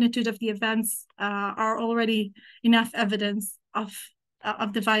 The magnitude of the events are already enough evidence of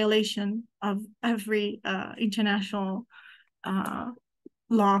the violation of every international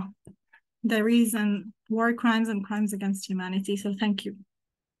law there is, and war crimes and crimes against humanity. So thank you.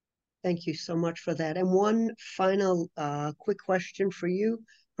 Thank you so much for that. And one final quick question for you,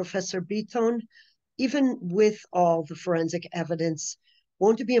 Professor Biton. Even with all the forensic evidence,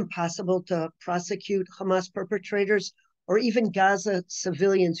 won't it be impossible to prosecute Hamas perpetrators or even Gaza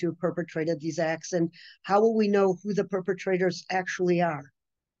civilians who perpetrated these acts? And how will we know who the perpetrators actually are?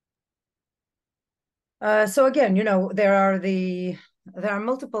 So again, there are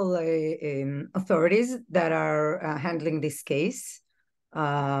multiple authorities that are handling this case.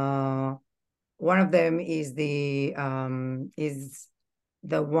 One of them is the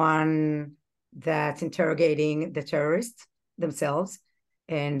one that's interrogating the terrorists themselves,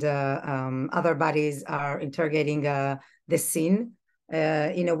 and other bodies are interrogating the scene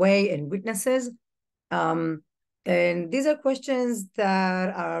in a way, and witnesses. And these are questions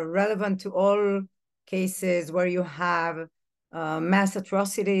that are relevant to all cases where you have mass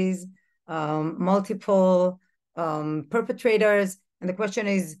atrocities, multiple perpetrators, and the question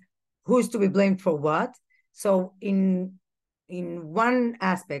is, who's to be blamed for what? So in one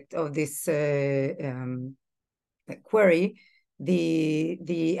aspect of this query,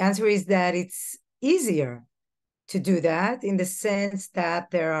 the answer is that it's easier to do that, in the sense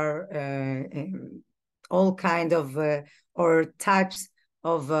that there are all kind of or types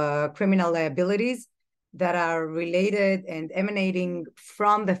of criminal liabilities that are related and emanating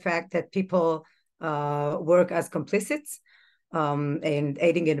from the fact that people work as complicits, and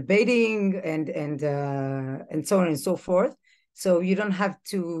aiding and abetting, and so on and so forth. So you don't have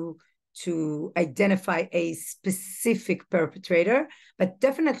to identify a specific perpetrator, but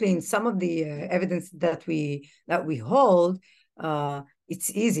definitely in some of the evidence that we hold,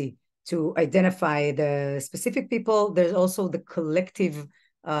 it's easy to identify the specific people. There's also the collective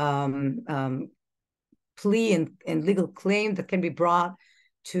plea and legal claim that can be brought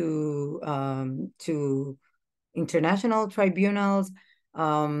to international tribunals,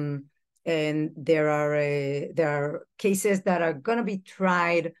 and there are cases that are going to be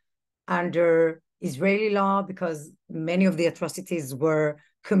tried under Israeli law, because many of the atrocities were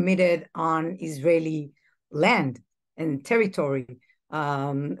committed on Israeli land and territory,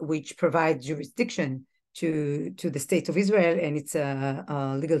 which provides jurisdiction to the state of Israel and its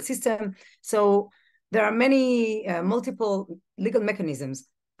legal system. So there are many multiple legal mechanisms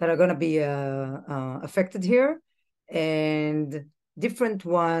that are going to be affected here, and different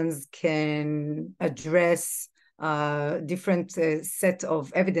ones can address different set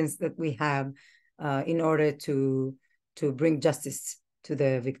of evidence that we have in order to bring justice to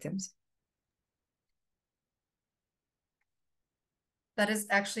the victims. That is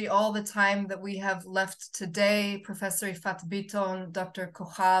actually all the time that we have left today. Professor Yifat Biton, Dr.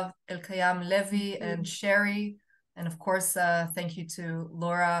 Cochav, Elkayam, Levy, and Sherry. And of course, thank you to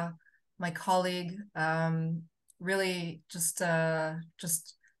Laura, my colleague. Really just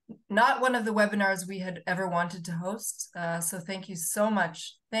not one of the webinars we had ever wanted to host. So thank you so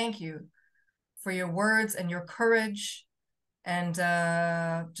much. Thank you for your words and your courage, and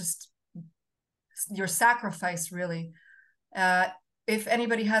just your sacrifice, really. If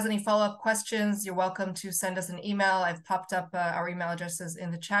anybody has any follow-up questions, you're welcome to send us an email. I've popped up our email addresses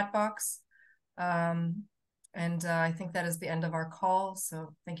in the chat box. And I think that is the end of our call.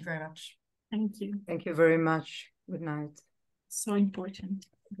 So thank you very much. Thank you. Thank you very much. Good night. So important.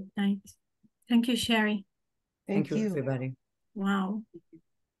 Good night. Thank you, Sherry. Thank you, everybody. Wow.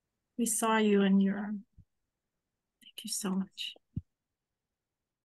 We saw you and thank you so much.